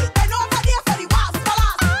mock it. Bend over there for the walls for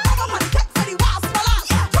us. Over on the deck for the walls for us.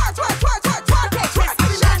 Twerk, twerk, twerk, twerk, twerk it. Shake,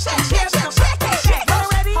 shake, shake, shake, shake it. Shake.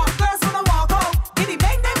 Already, girls wanna walk out. Give the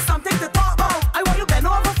main them something to talk about. I want you bend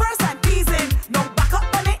over first and teasing. No back up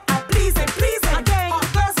on it and pleasing, pleasing. Again,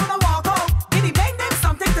 girls wanna walk out. Give the main them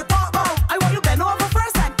something to talk about. I want you bend over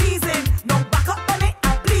first and teasing. No back up on it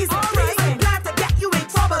and pleasing, pleasing. Glad to get you in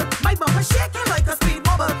trouble. My bumper shaking like a speed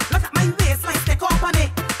bubble. Look at my waistline, stick up on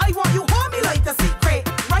it. I want you hold me like a secret.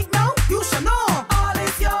 Right now, you should know. All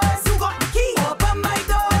is yours. You got the key. Open my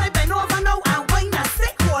door. I bend over now and wine and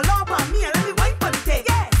stick. Hold up on me and let me wine for the take.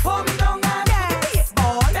 Yes. Hold me down and give me it,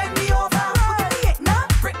 boy. Bend me over. Give me it, nah.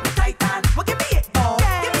 Grip me tight and give me it, boy.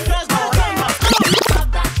 Give me girls, boy.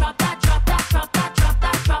 Drop that, drop that, drop that, drop that, drop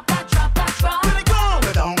that, drop that, drop that, drop. Let it go.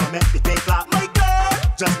 Go down and make me take clap. My girl,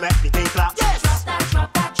 just make me take clap. Yes. Drop that,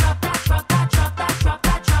 drop that, drop that, drop that, drop that, drop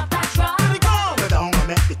that, drop that, drop. Let it go. Go down and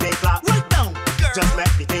make me take clap. Right down. Just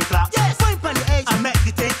make me take clap. Yes. Wine on the edge and make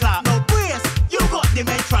me take clap. No brace. You got the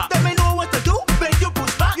main trap. Let me know what to do. Make you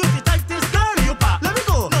push back. You the tightest girl you pop. Let me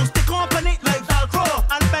go. Now stick on it like Velcro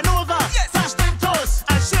and bend over. Yes. Touch them toes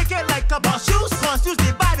and shake it like a boss. Shoes. Cause you's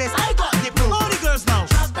the baddest. I got the blue. All the girls now.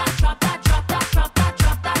 Drop that, drop that, drop that, drop that,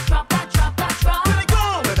 drop that, drop that, drop that, drop. Let it go.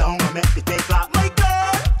 Go down and make me take clap. My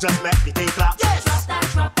girl. Just make me take clap. Yes. Drop that,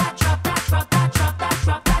 drop that, drop that, drop that, drop that,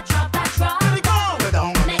 drop that, drop that, drop. Let it go. Go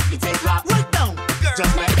down and make me take clap. Right down.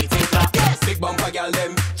 Just make me take clap. Yes. Big bumper gal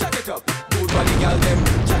them, check it up. Good body gal them,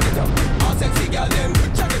 check it up. All sexy gal them,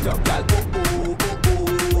 check it up. Gal, ooh, ooh, ooh,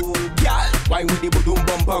 ooh. Gal, wine with the boom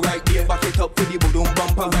bumper right there. Back it up to the boom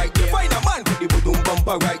bumper right there. Find a man with the boom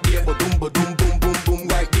bumper right there. Boom, boom, boom, boom, boom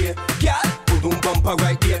right there. Gal, boom bumper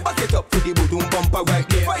right there. Back it up to the boom bumper right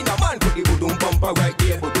there. Find a man with the boom bumper right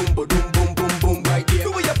there. Boom, boom, boom, boom, boom right there.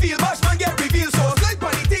 Do what you feel, bash man, get revealed. So slide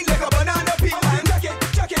on the thing like a banana peel. Man, jack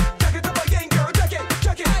it up again, girl. Jack it.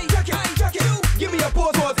 Give me a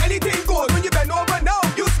pose, anything goes. When you bend over now,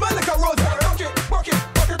 you smell like a rose. Work it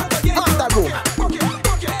up again. Master room. Work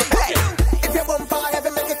it. Hey, if your bumper heavy,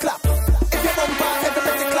 make it clap. If your bumper heavy,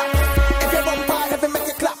 make it clap. If your bumper heavy, make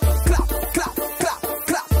it clap.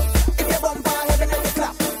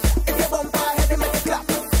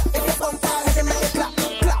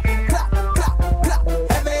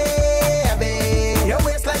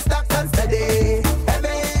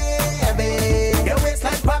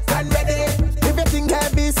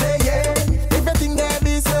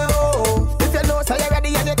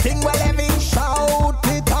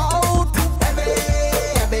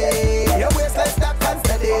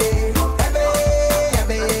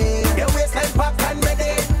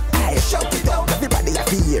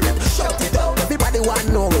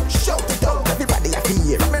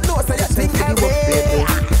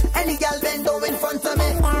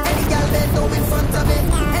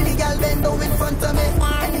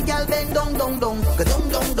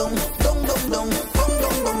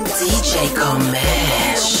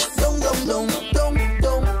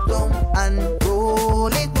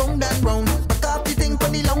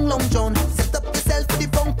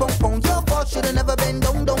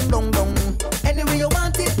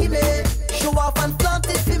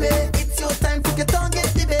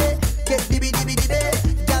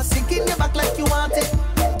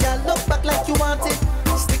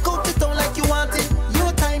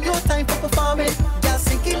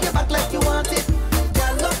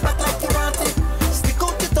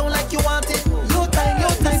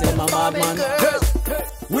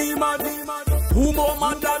 We mad, who more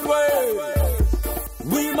mad than we?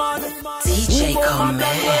 We mad, DJ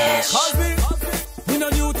Comesh. Cause we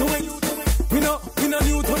not new to it. We not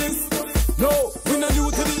new to this. No, we not new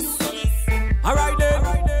to this. Alright then,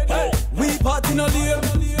 hey, we party no lame,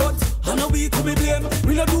 but I know we to be blamed.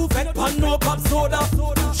 We no do fat pan, no pop soda.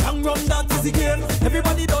 Chang rum that is again.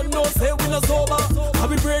 Everybody don't know, say we no sober. How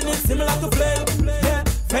we brain it similar to flame. Yeah,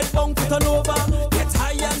 fat bunk to turn over. Get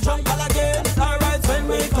high and jump all again. Alright, when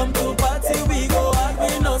we come to party, we go hard.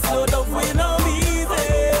 We no slow down, we no easy.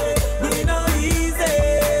 We no easy.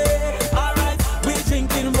 Alright, we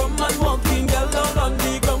drinking rum and walking girl down on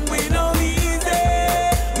the ground. We no easy.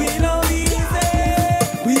 We no easy.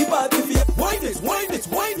 We party for wine it, wine it,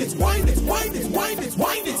 wine it, wine it, wine it, wine it,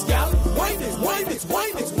 wine it, gal. Wine it, wine it,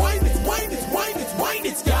 wine it, wine it, wine it, wine it, wine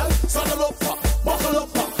it, gal. Saddle up, buckle up,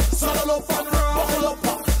 saddle up and ride. Buckle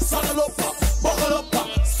up, saddle up, buckle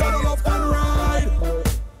up, saddle up and ride.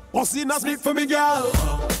 Bust in a split for me, gal.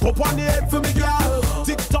 Pop on the head for me, gal.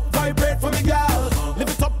 TikTok vibrate for me, gal.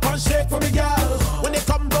 Lift it up and shake for me, gal. When they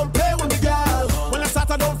come, don't play with me, gal. When I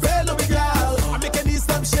start, I don't fail with me, gal. I'm making these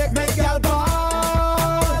them shake, make gal ball.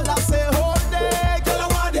 I say, whole day, girl, I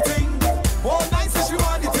want the thing. All night, so she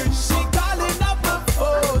want the thing. She calling up my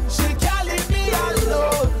phone. She can't leave me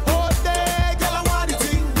alone. Whole day, girl, I want the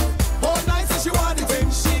thing. All night, so she want the thing.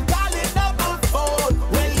 She calling up my phone.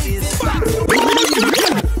 Well, it's back.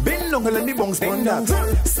 Bend down, girl, let me bounce on that.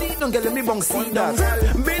 Sit down, girl, let me bounce on that.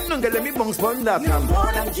 Bend down, girl, let me bounce on that. You're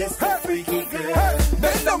more than just a freaky girl.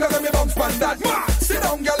 Bend down, girl, let me bounce on that. Sit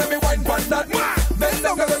down, girl, let me wine on that. Bend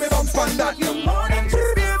down, girl, let me bounce on that. You're more than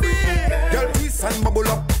just a freaky girl. Girl, twist and bubble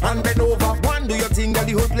up and bend over. One do your thing, girl,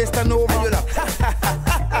 the whole place turn over. You laugh.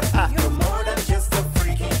 You're more than just a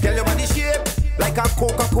freaky girl. Girl, your body shape like a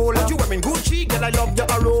Coca-Cola. You wearing Gucci, girl, I love your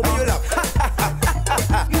aroma. You laugh.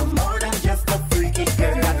 You're more than just a freaky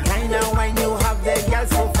girl. That kind of wine you have there, girl,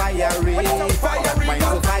 so fiery. Wine so fiery.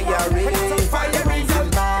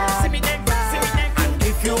 See me then, And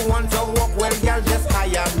if you want to walk well, girl, just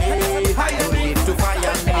hire me. You need to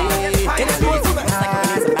fire me.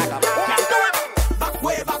 Back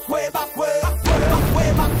way, back way, back way, back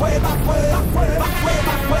way, back way, back way, back way, back way,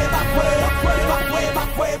 back way, back way, back way,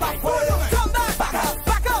 back way, back way. Come back, back up,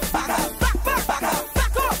 back up, back up, back up, back up,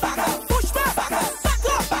 back up, back up, push back, back up, back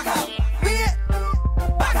up, back up. Wait,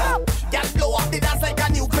 back up. Girl, blow up the dance like a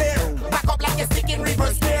nuclear. Back up like you're stick in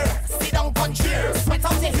reverse gear. Sit down, punch here, sweat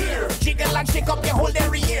out your hair. Jiggle and shake up your whole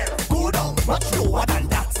area. Go down, much lower than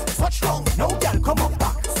that. Touch down, no girl, come up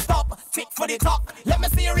back. Stop, tick for the talk. Let me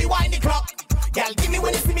see you rewind the clock. Girl, give me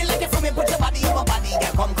when you see me like it for me. Put your body in my body,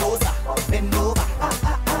 girl, come closer. Bend over,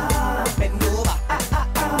 bend over.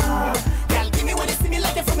 Girl, give me when you see me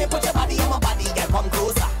like it for me. Put your body in my body, girl, come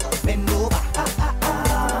closer. Bend over,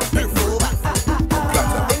 bend over.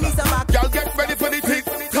 Y'all get ready for the tick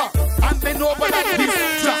tock and bend over like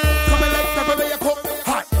this. Drop, coming like pepper where you come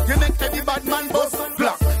hot. You make every bad man bust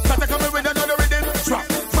block. Start coming with another rhythm drop.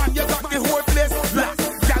 Man, you got the whole place black.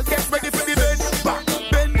 Y'all get ready for the bend back,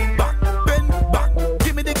 bend back, bend back.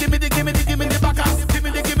 Give me the back ass.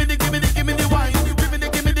 Give me the wine.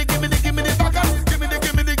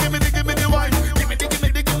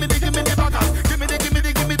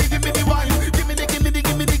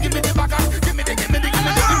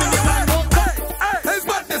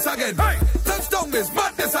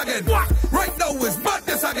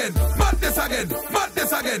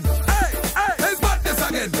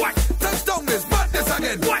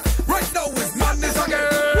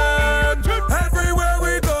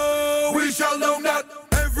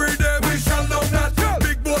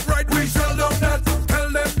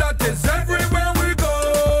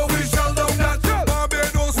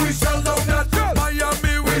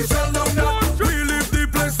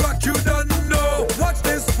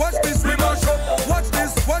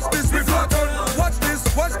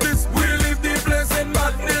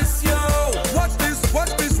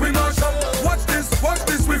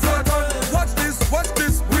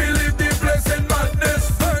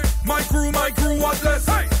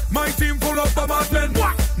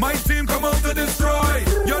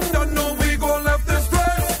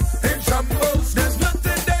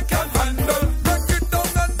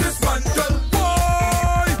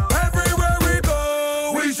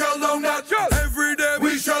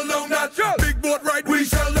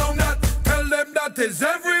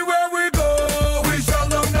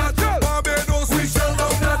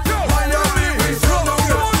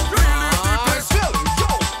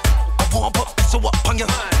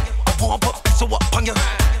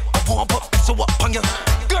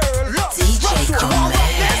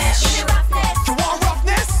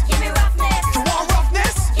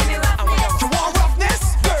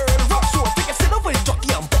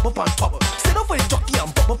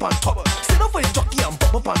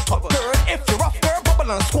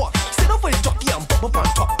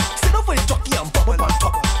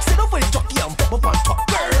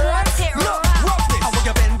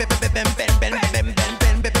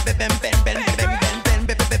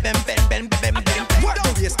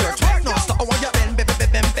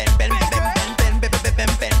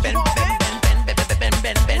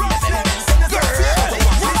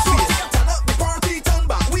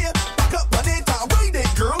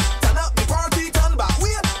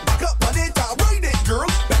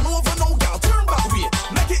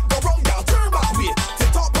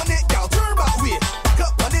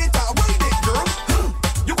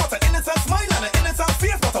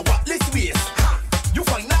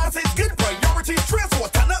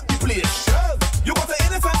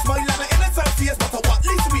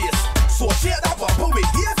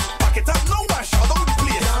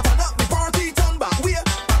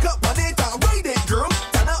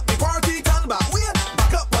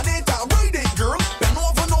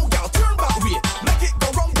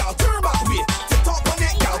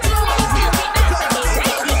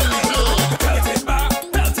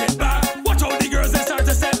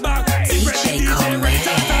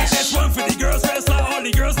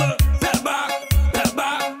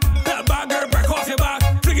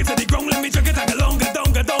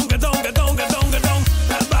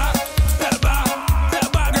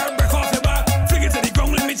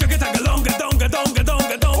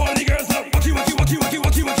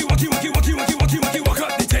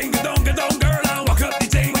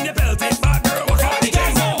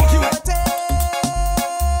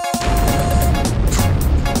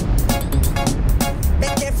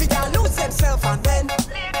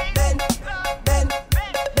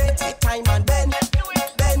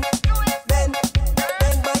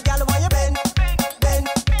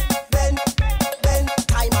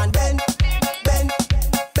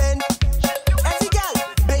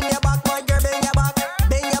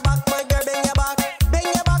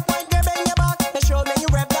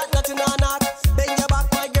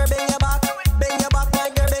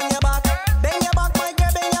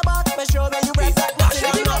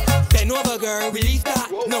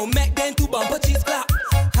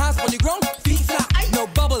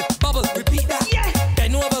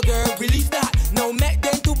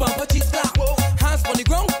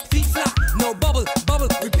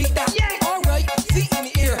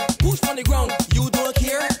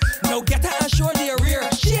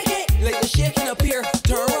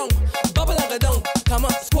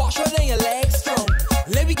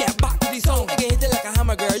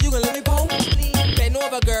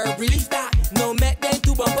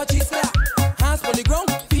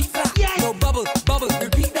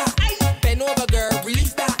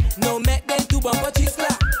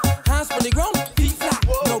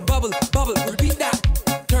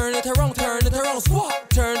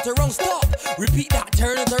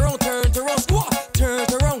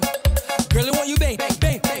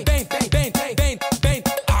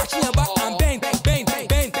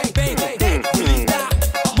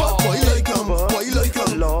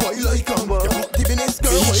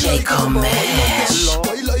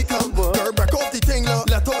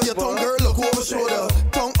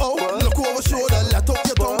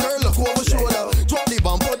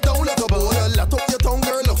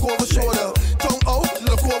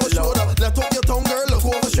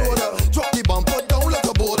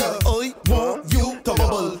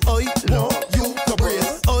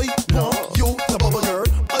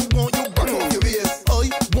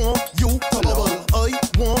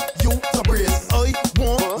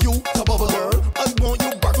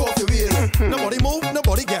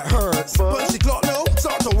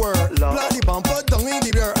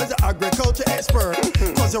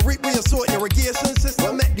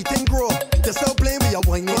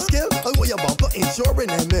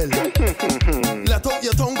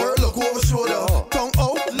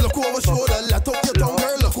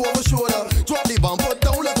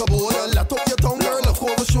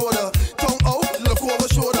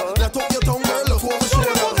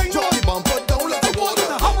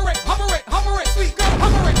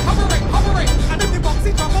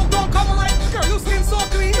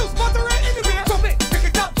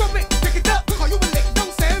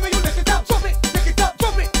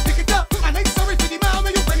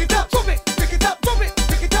 Drop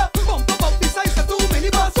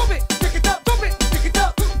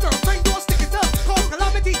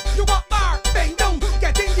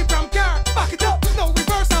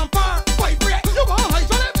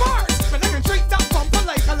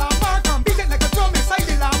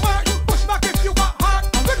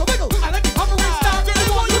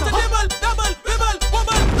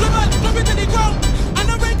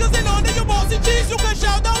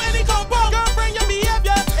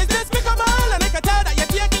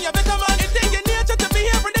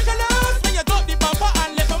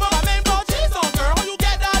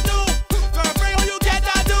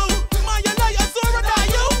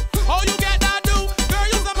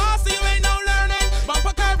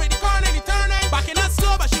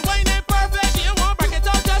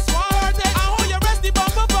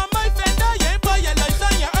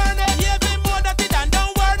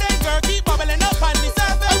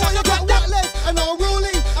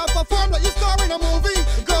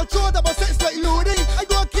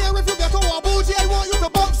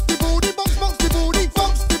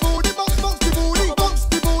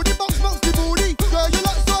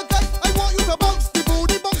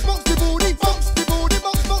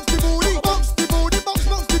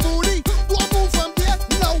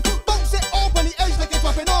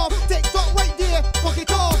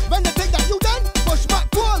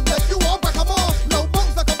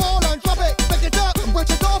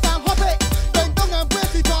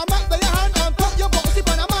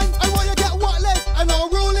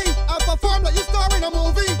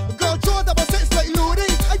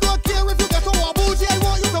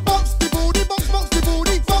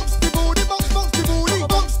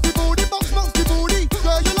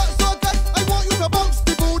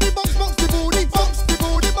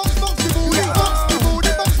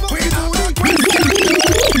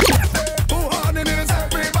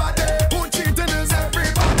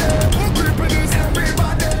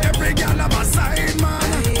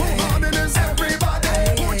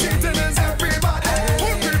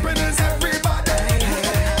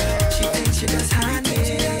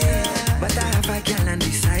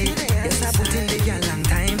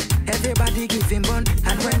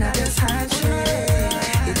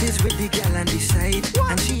on the side,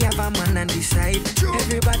 and she have a man on the side.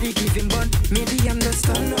 Everybody giving bun, maybe I'm the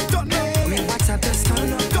stunner. Me WhatsApp the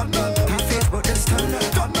stunner. Me Facebook the stunner.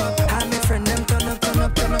 I'm my friend them turn up.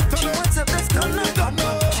 She WhatsApp the stunner.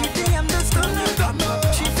 She DM the stunner.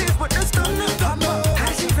 She Facebook the stunner.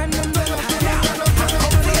 How she friend them turn up.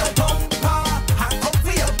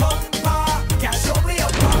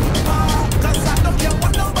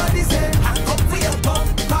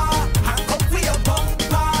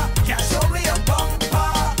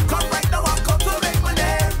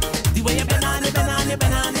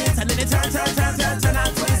 Turn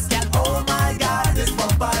and twist, girl. Oh my God, this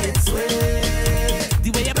bumper it's sweet.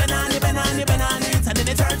 The way you bend on it, and then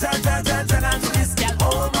it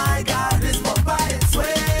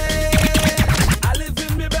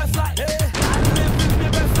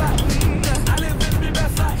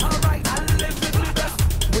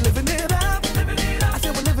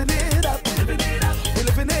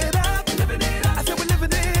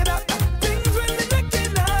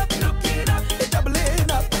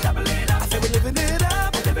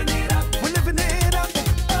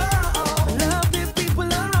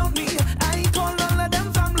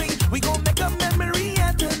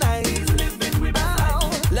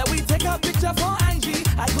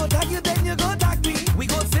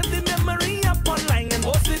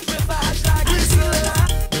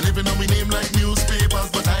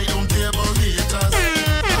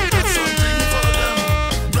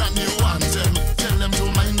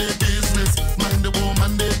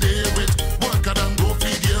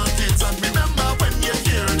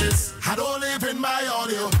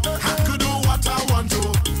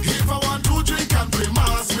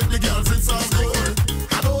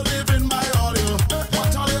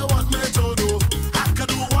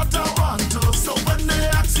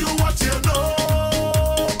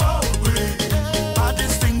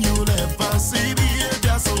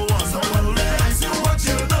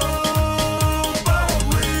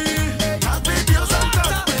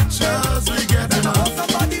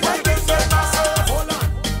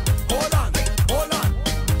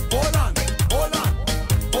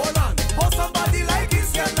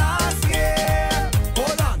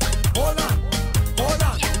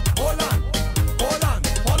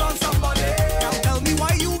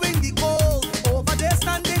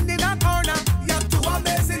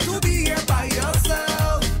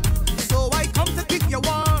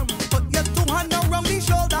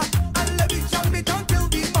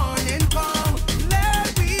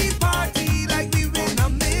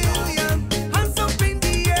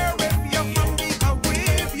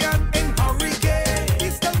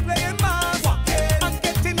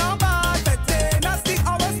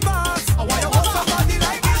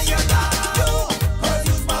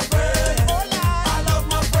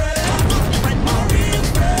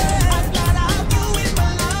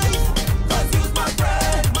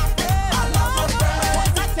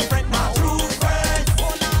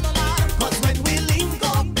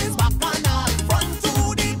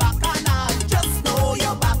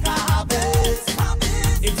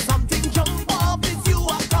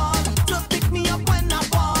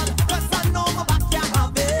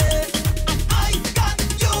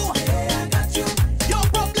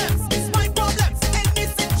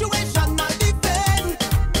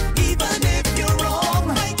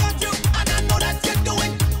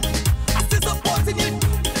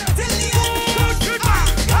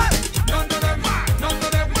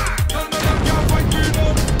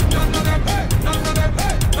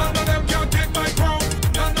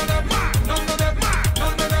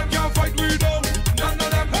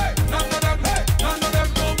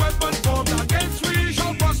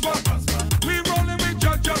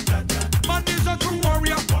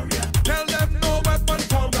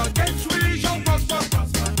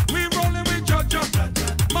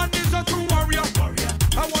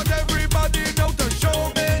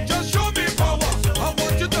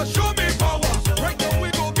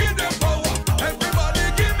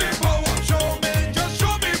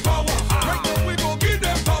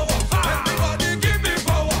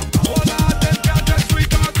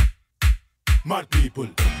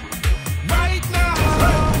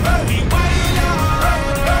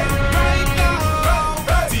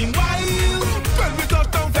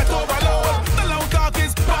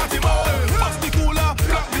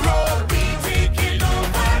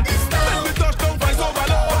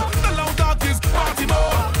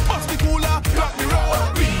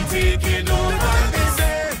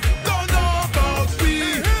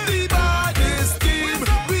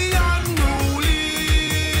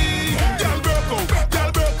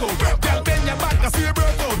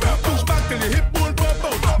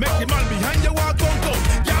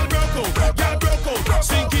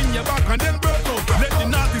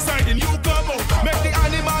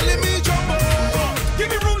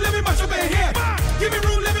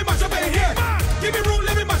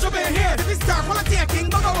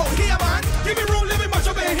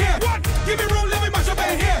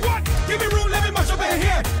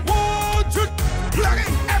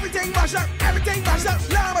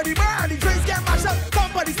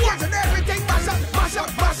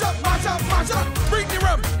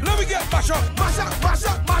mash up, mash up, mash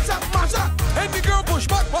up, mash up, mash up. Any girl push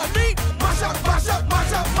back on me, mash up, mash up,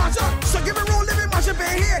 mash up, mash up. So give me roll, let me mash up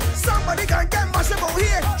in here. Somebody can get mash up out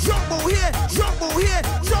here. Jump out here, jump out here,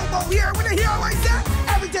 jump out here. When you hear what I say,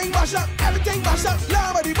 everything mash up, everything mash up.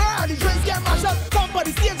 Love of the bar, the drinks get mash up. Come for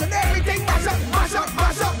the stage and everything mash up, mash up,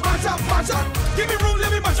 mash up, mash up, mash up. Give me room,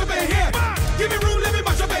 let me mash up in here. Give me room, let me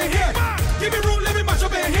mash up in here. Give me room, let me mash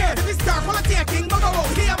up in here. If it's dark, wanna take king, but out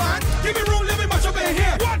here, man. Give me room, let me mash up in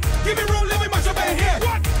here. Give me room, let me mash up in here.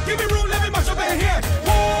 Give me room, let me mash up in here.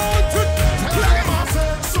 1, 2, 3.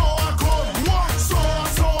 So I come, what? So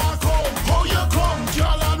I come. How you come,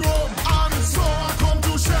 girl and rum? And so I come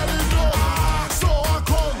to shell it down. So I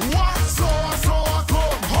come, what? So I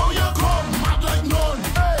come. How you come? Mad like none.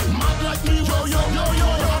 Hey, mad like me. Yo.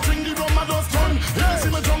 Drink the rum, I just turn. If you see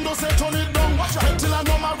me drum, don't say turn it down. Wait till I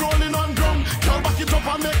know my rolling on drum. Girl, back it up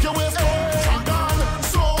and make your waist come.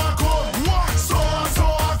 So I come, what? So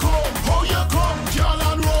I come. How you come, girl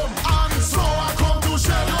and rum? And so I come to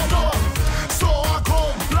shell it down. So I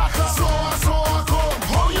come, black. So I come.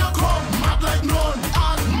 How you come? Mad like none.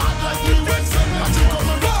 And mad like me when send me to come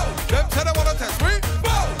and go. Them say they wanna test me.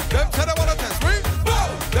 Them say they wanna test me.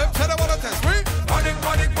 Them say they wanna test me. Panic,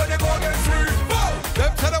 panic when they go against me.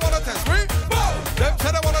 Them say they wanna test me. Them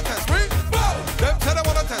say they wanna test me. Them say they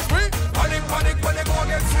wanna test me. Panic, panic when they go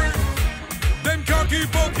against me. Them can't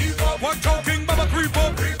keep up. One choking, Bubba creep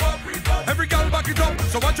up. Every gal back it up.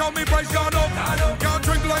 So watch how me price gone up. Can't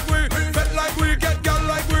drink like we, bet like we, get gal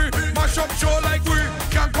like we, mash up show like we,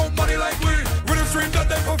 can't count money like we, rhythm stream done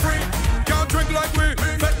them for free. Can't drink like we,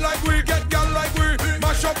 bet like we, get gal like we,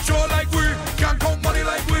 mash up show like we, can't count money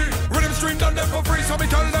like we, rhythm stream done them for free. So me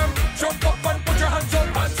tell them, jump up and put your hands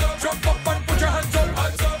up, jump up and put your hands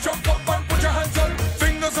up, jump up and put your hands up,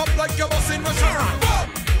 fingers up like you're bossing machine.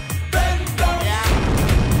 Bend down,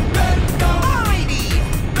 bend down,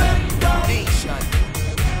 bend down. Nation.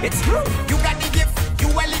 It's true. You got the gift. You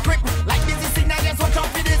well equipped. Like this is signal. Just watch out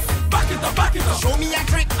for this. Back it up, back it up. Show me a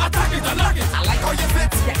trick. Attack it, I like it. I like how you fit.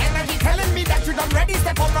 Your energy telling me that you done ready.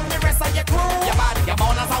 Step up from the rest of your crew. Your body, your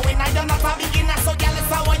born as a winner. You're not a beginner. So girl, it's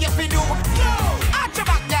how you feel do. Yo, arch your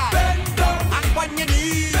back, girl. Bend down. And on your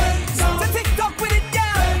knees. Bend down. So TikTok with it,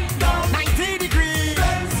 girl. Bend down. 90 degrees.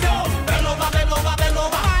 Bend down. Bend over, bend over, bend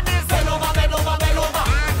over. Madness. Bend over, bend over, bend over.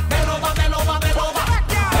 Bend over, bend over, bend over.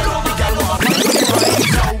 Bend over, bend over. Right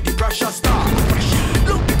now, the pressure start.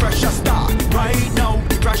 Look, the pressure start. Right now,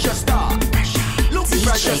 the pressure start. Look, the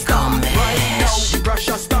pressure start. Right now, the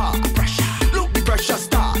pressure start. Look, the pressure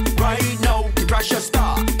start. Right now, the pressure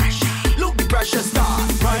start. Look, the pressure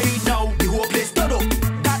start. Right now, the whole place done up.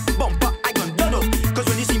 That bumper, I gon' done up. Cause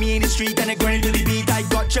when you see me in the street and I grind to the beat, I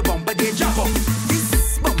got your bumper, they jump up.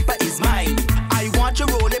 This bumper is mine. I want you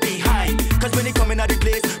roll it behind. Cause when they come in at the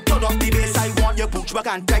place, turn up the bass. I want you push back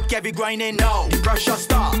and take every grinding now. The pressure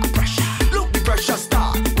start. Look, the pressure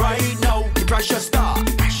start. Right now, the pressure start.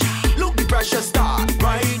 Look, the pressure start.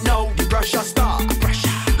 Right now, the pressure start.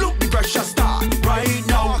 Look, the pressure start. Right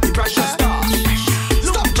now, the pressure start.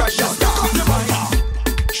 Look, the pressure start.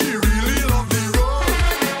 She really love the road.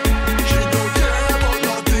 She don't care about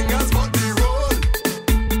nothing else but the road.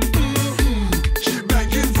 She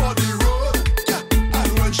begging for the road.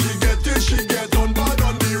 And when she get it, she get on bad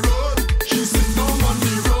on the road. She sit down on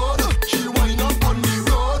the road. She wind up on the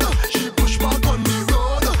road. She push back on the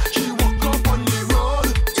road. She walk up on the road.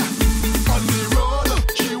 On the road.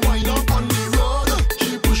 She wind up on the road.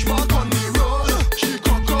 She push back on the road. She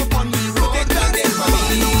cock up on the road. They done it for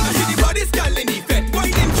me. I see the body scaling the vet. Why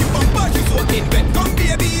them chip on back, she's walking vet. Come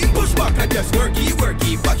baby, push back and just worky,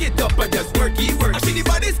 worky. Back it up and just worky, worky. I see the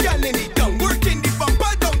body scaling it down, working the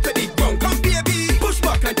bumper down to the ground. Come baby, push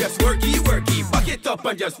back and just worky, worky. Back it up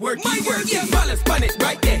and just worky, worky. Balance pan it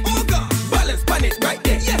right there. Oh God, balance pan it right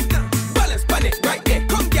there. Yes, balance pan it right there.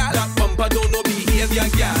 Come gal, that bumper don't know behavior,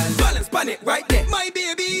 gal. Balance pan it right there, my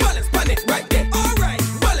baby. Balance pan it right there. All right,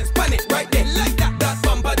 balance pan it right there, like that. That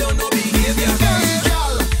bumper don't know behavior, gal. Hey,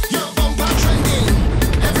 girl, your bumper trending.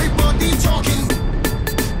 Everybody talking.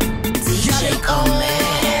 DJ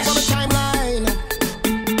Comesh. On the timeline.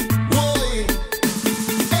 Boy.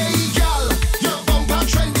 Hey, girl, your bumper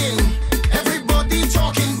trending. Everybody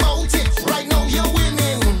talking about it. Right now you're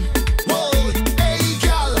winning. Boy. Hey,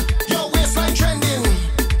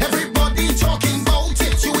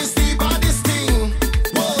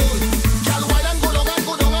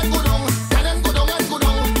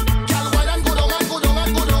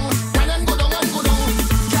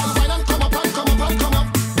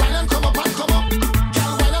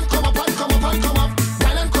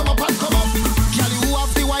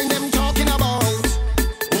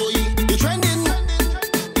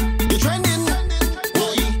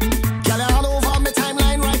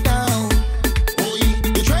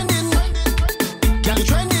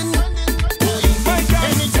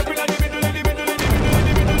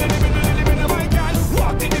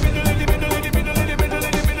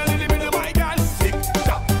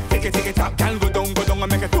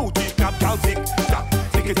 down and make a two-tick tap, gal tick tap.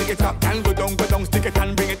 Tick it tap, and go down, stick it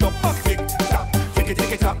and bring it up, tick tap. Tick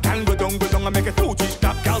it tap, and go down and make a two-tick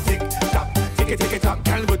tap, gal tick tap. Tick it tap,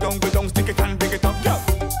 and go down, stick it and bring it up, yeah.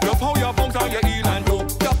 Love how you bounce on your heel and low.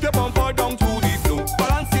 Tap your bumper down to the floor.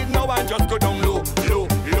 Balance it now and just go down low.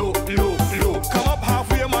 Come up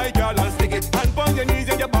halfway, my girl, and stick it. And on your knees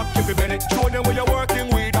and your back, if you bend it. Show them where you're working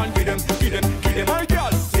with and give them, my girl.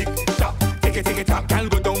 Tick tap, tick it tap, and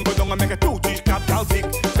go down and make a two-tick tap, gal tick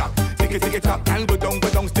tap. Tick it tap, and go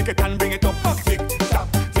down, stick it and bring it up, tick tap.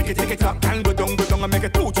 Tick it tap, and go down and make a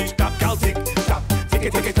two-tick tap, gal tick tap. Tick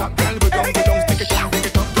it tap, and go down, stick it and bring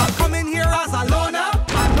it up. I come in here as a loner.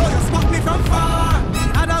 I know you spot me from far. We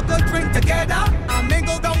had a good drink together and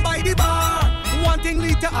mingle down by the bar. One thing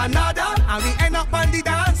lead to another, and we end up on the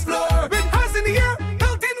dance floor. With hands in the air,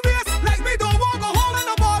 belt in waist, like we don't want to hold on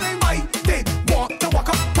the ball. And I did want to walk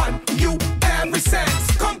up on you every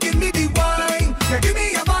sense. Come give me the wine, yeah, give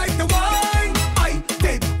me a bite to wine. I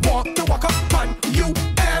did want to walk up on you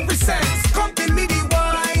every sense. Come give me the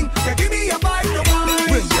wine, yeah, give me a bite to wine.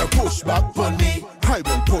 When you push back on me, I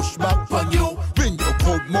will push back on you. When you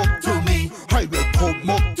come up to me, I will come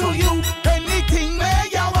up to you. Anything where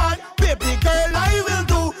you want, baby girl, I will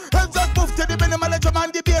do. And just move to the minimal drum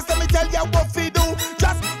and the bass. Let me tell you what we do.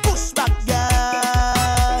 Just push back,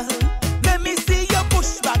 girl. Let me see you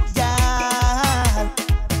push back, girl.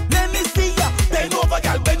 Let me see you bend over,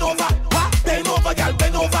 girl, bend over. What? Bend over, girl,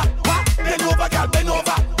 bend over. What? Bend over, girl, bend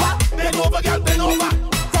over. What? Bend over, girl, bend over.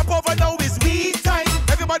 Crop over now is we time.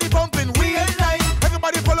 Everybody pumping wheel line.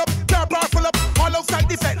 Everybody pull up, car bar full up. All outside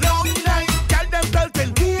the set, long line. Girl them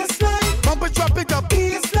belting waistline. Bump it, drop it up,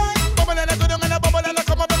 baseline. Bubble and I go down and I bubble and I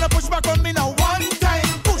come up and I push back on me now one time.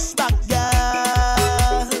 Push back,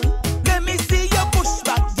 girl. Let me see you push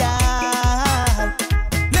back, girl.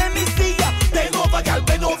 Let me see you bend over, girl,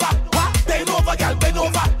 bend over. What? Bend over, girl, bend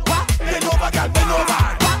over. What? Bend over, girl, bend over.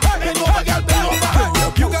 What? Bend over, girl, bend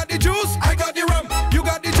over. You got the juice, I got the rum. You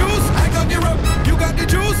got the juice, I got the rum. You got the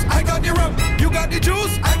juice, I got the rum. You got the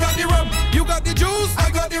juice, I got the rum. You got the juice, I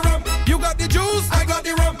got the rum. You got the juice, I got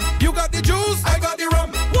the rum. You got the juice, I got the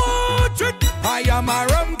rum. Watch it. I am a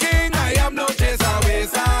rum king, I am no chaser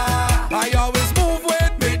waster. I always move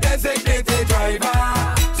with me designated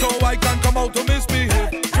driver, so I can come out to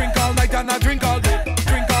misbehave. Drink all night and I drink all day.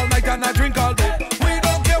 Drink all night and I drink all day. We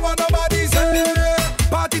don't care what nobody say.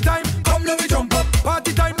 Party time, come let me jump up.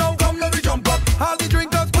 Party time now, come let me jump up. All the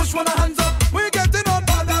drinkers push one hands up. We getting on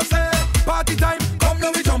bad I say. Party time, come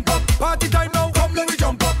let me jump up. Party time now, come let me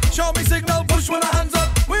jump up. Show me signal, push one hands up.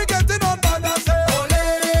 We getting on bad I say. Ole,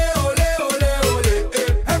 ole, ole, ole,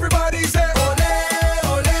 eh. Everybody say ole,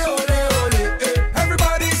 ole, ole, ole, eh.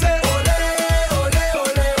 Everybody say ole, ole,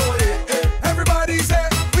 ole, ole, eh. Everybody say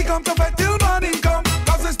we come to fight till morning come,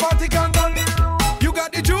 'cause this party can't done. You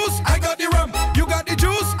got the juice, I got the rum. You got the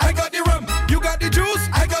juice, I got the rum. You got the juice,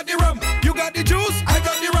 I got the rum. You got the juice, I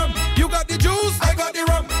got the rum. You got the juice, I got the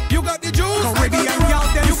rum. You got the juice, I got the rum.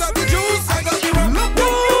 You got the juice, I got the rum.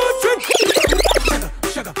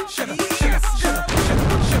 Sugar, sugar, sugar, sugar, sugar,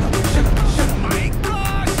 sugar, sugar, sugar. My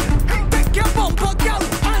gosh! Hey, take your bumper, girl,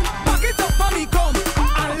 and back it up for me, come.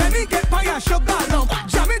 And let me get by your sugar lump.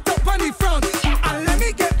 Jam it up on the front, and let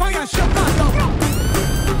me get by your sugar lump.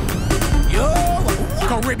 Yo,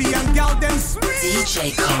 Caribbean girl, them sweet.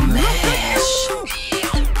 DJ Comesh. Sugar,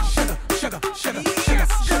 sugar, sugar, sugar,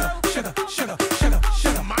 sugar, sugar, sugar, sugar,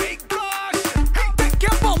 sugar. My gosh! Hey, take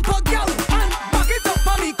your bumper, girl, and back it up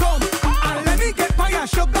for me, come. And let me get by your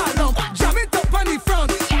sugar lump. Jam it up on the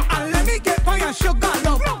front, and let me get by your sugar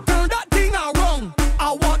lump. Turn that thing around.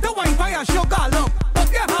 I want the wine by your sugar lump.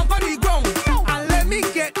 Put your hand on the ground, and let me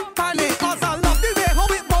get on it. 'Cause I love the way how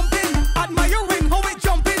it bumping, admiring how it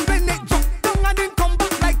jumping. When it jump down and then come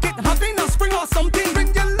back like it having a spring or something. When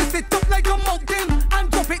you lift it up like a mountain and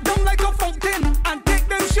drop it down like a fountain, and take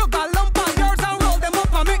them sugar lump and yours and roll them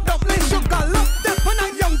up and make dumpling. Sugar lump, them on a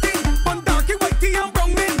young thing, on darky, whitey and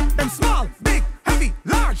brown men. Them small, big, heavy,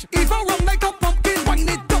 large, even round like a pumpkin. Wind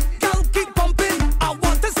it up, girl, keep pumping. I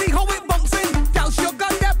want to see how it bouncing. Girl,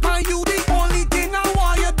 sugar that pan you, the only thing I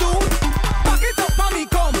want you do. Back it up on me,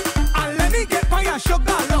 come, and let me get by your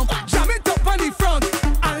sugar lump. Jam it up on the front,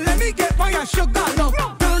 and let me get by your sugar lump.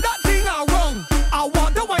 Turn that thing around. I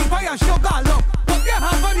want the wine by your sugar lump. Put your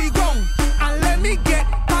hand on the ground, and let me get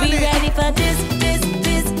on We it. ready for this, this,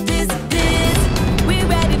 this, this, this. We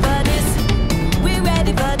ready for this. We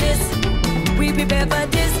ready for this. We prepare for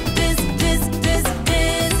this, this, this, this,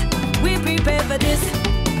 this. We prepare for this.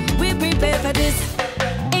 We prepare for this.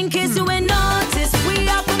 In case you ain't noticed, we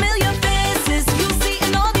are familiar faces. You see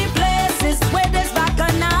in all the places where there's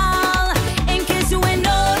bacchanal. In case you ain't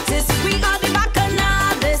noticed, we are the bacchanal.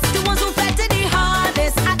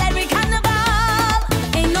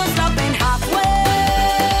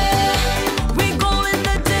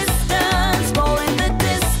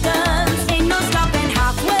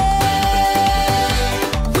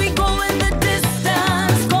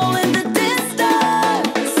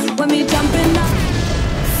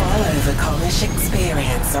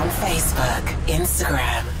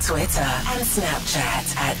 Twitter and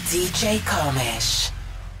Snapchat at DJ Comish.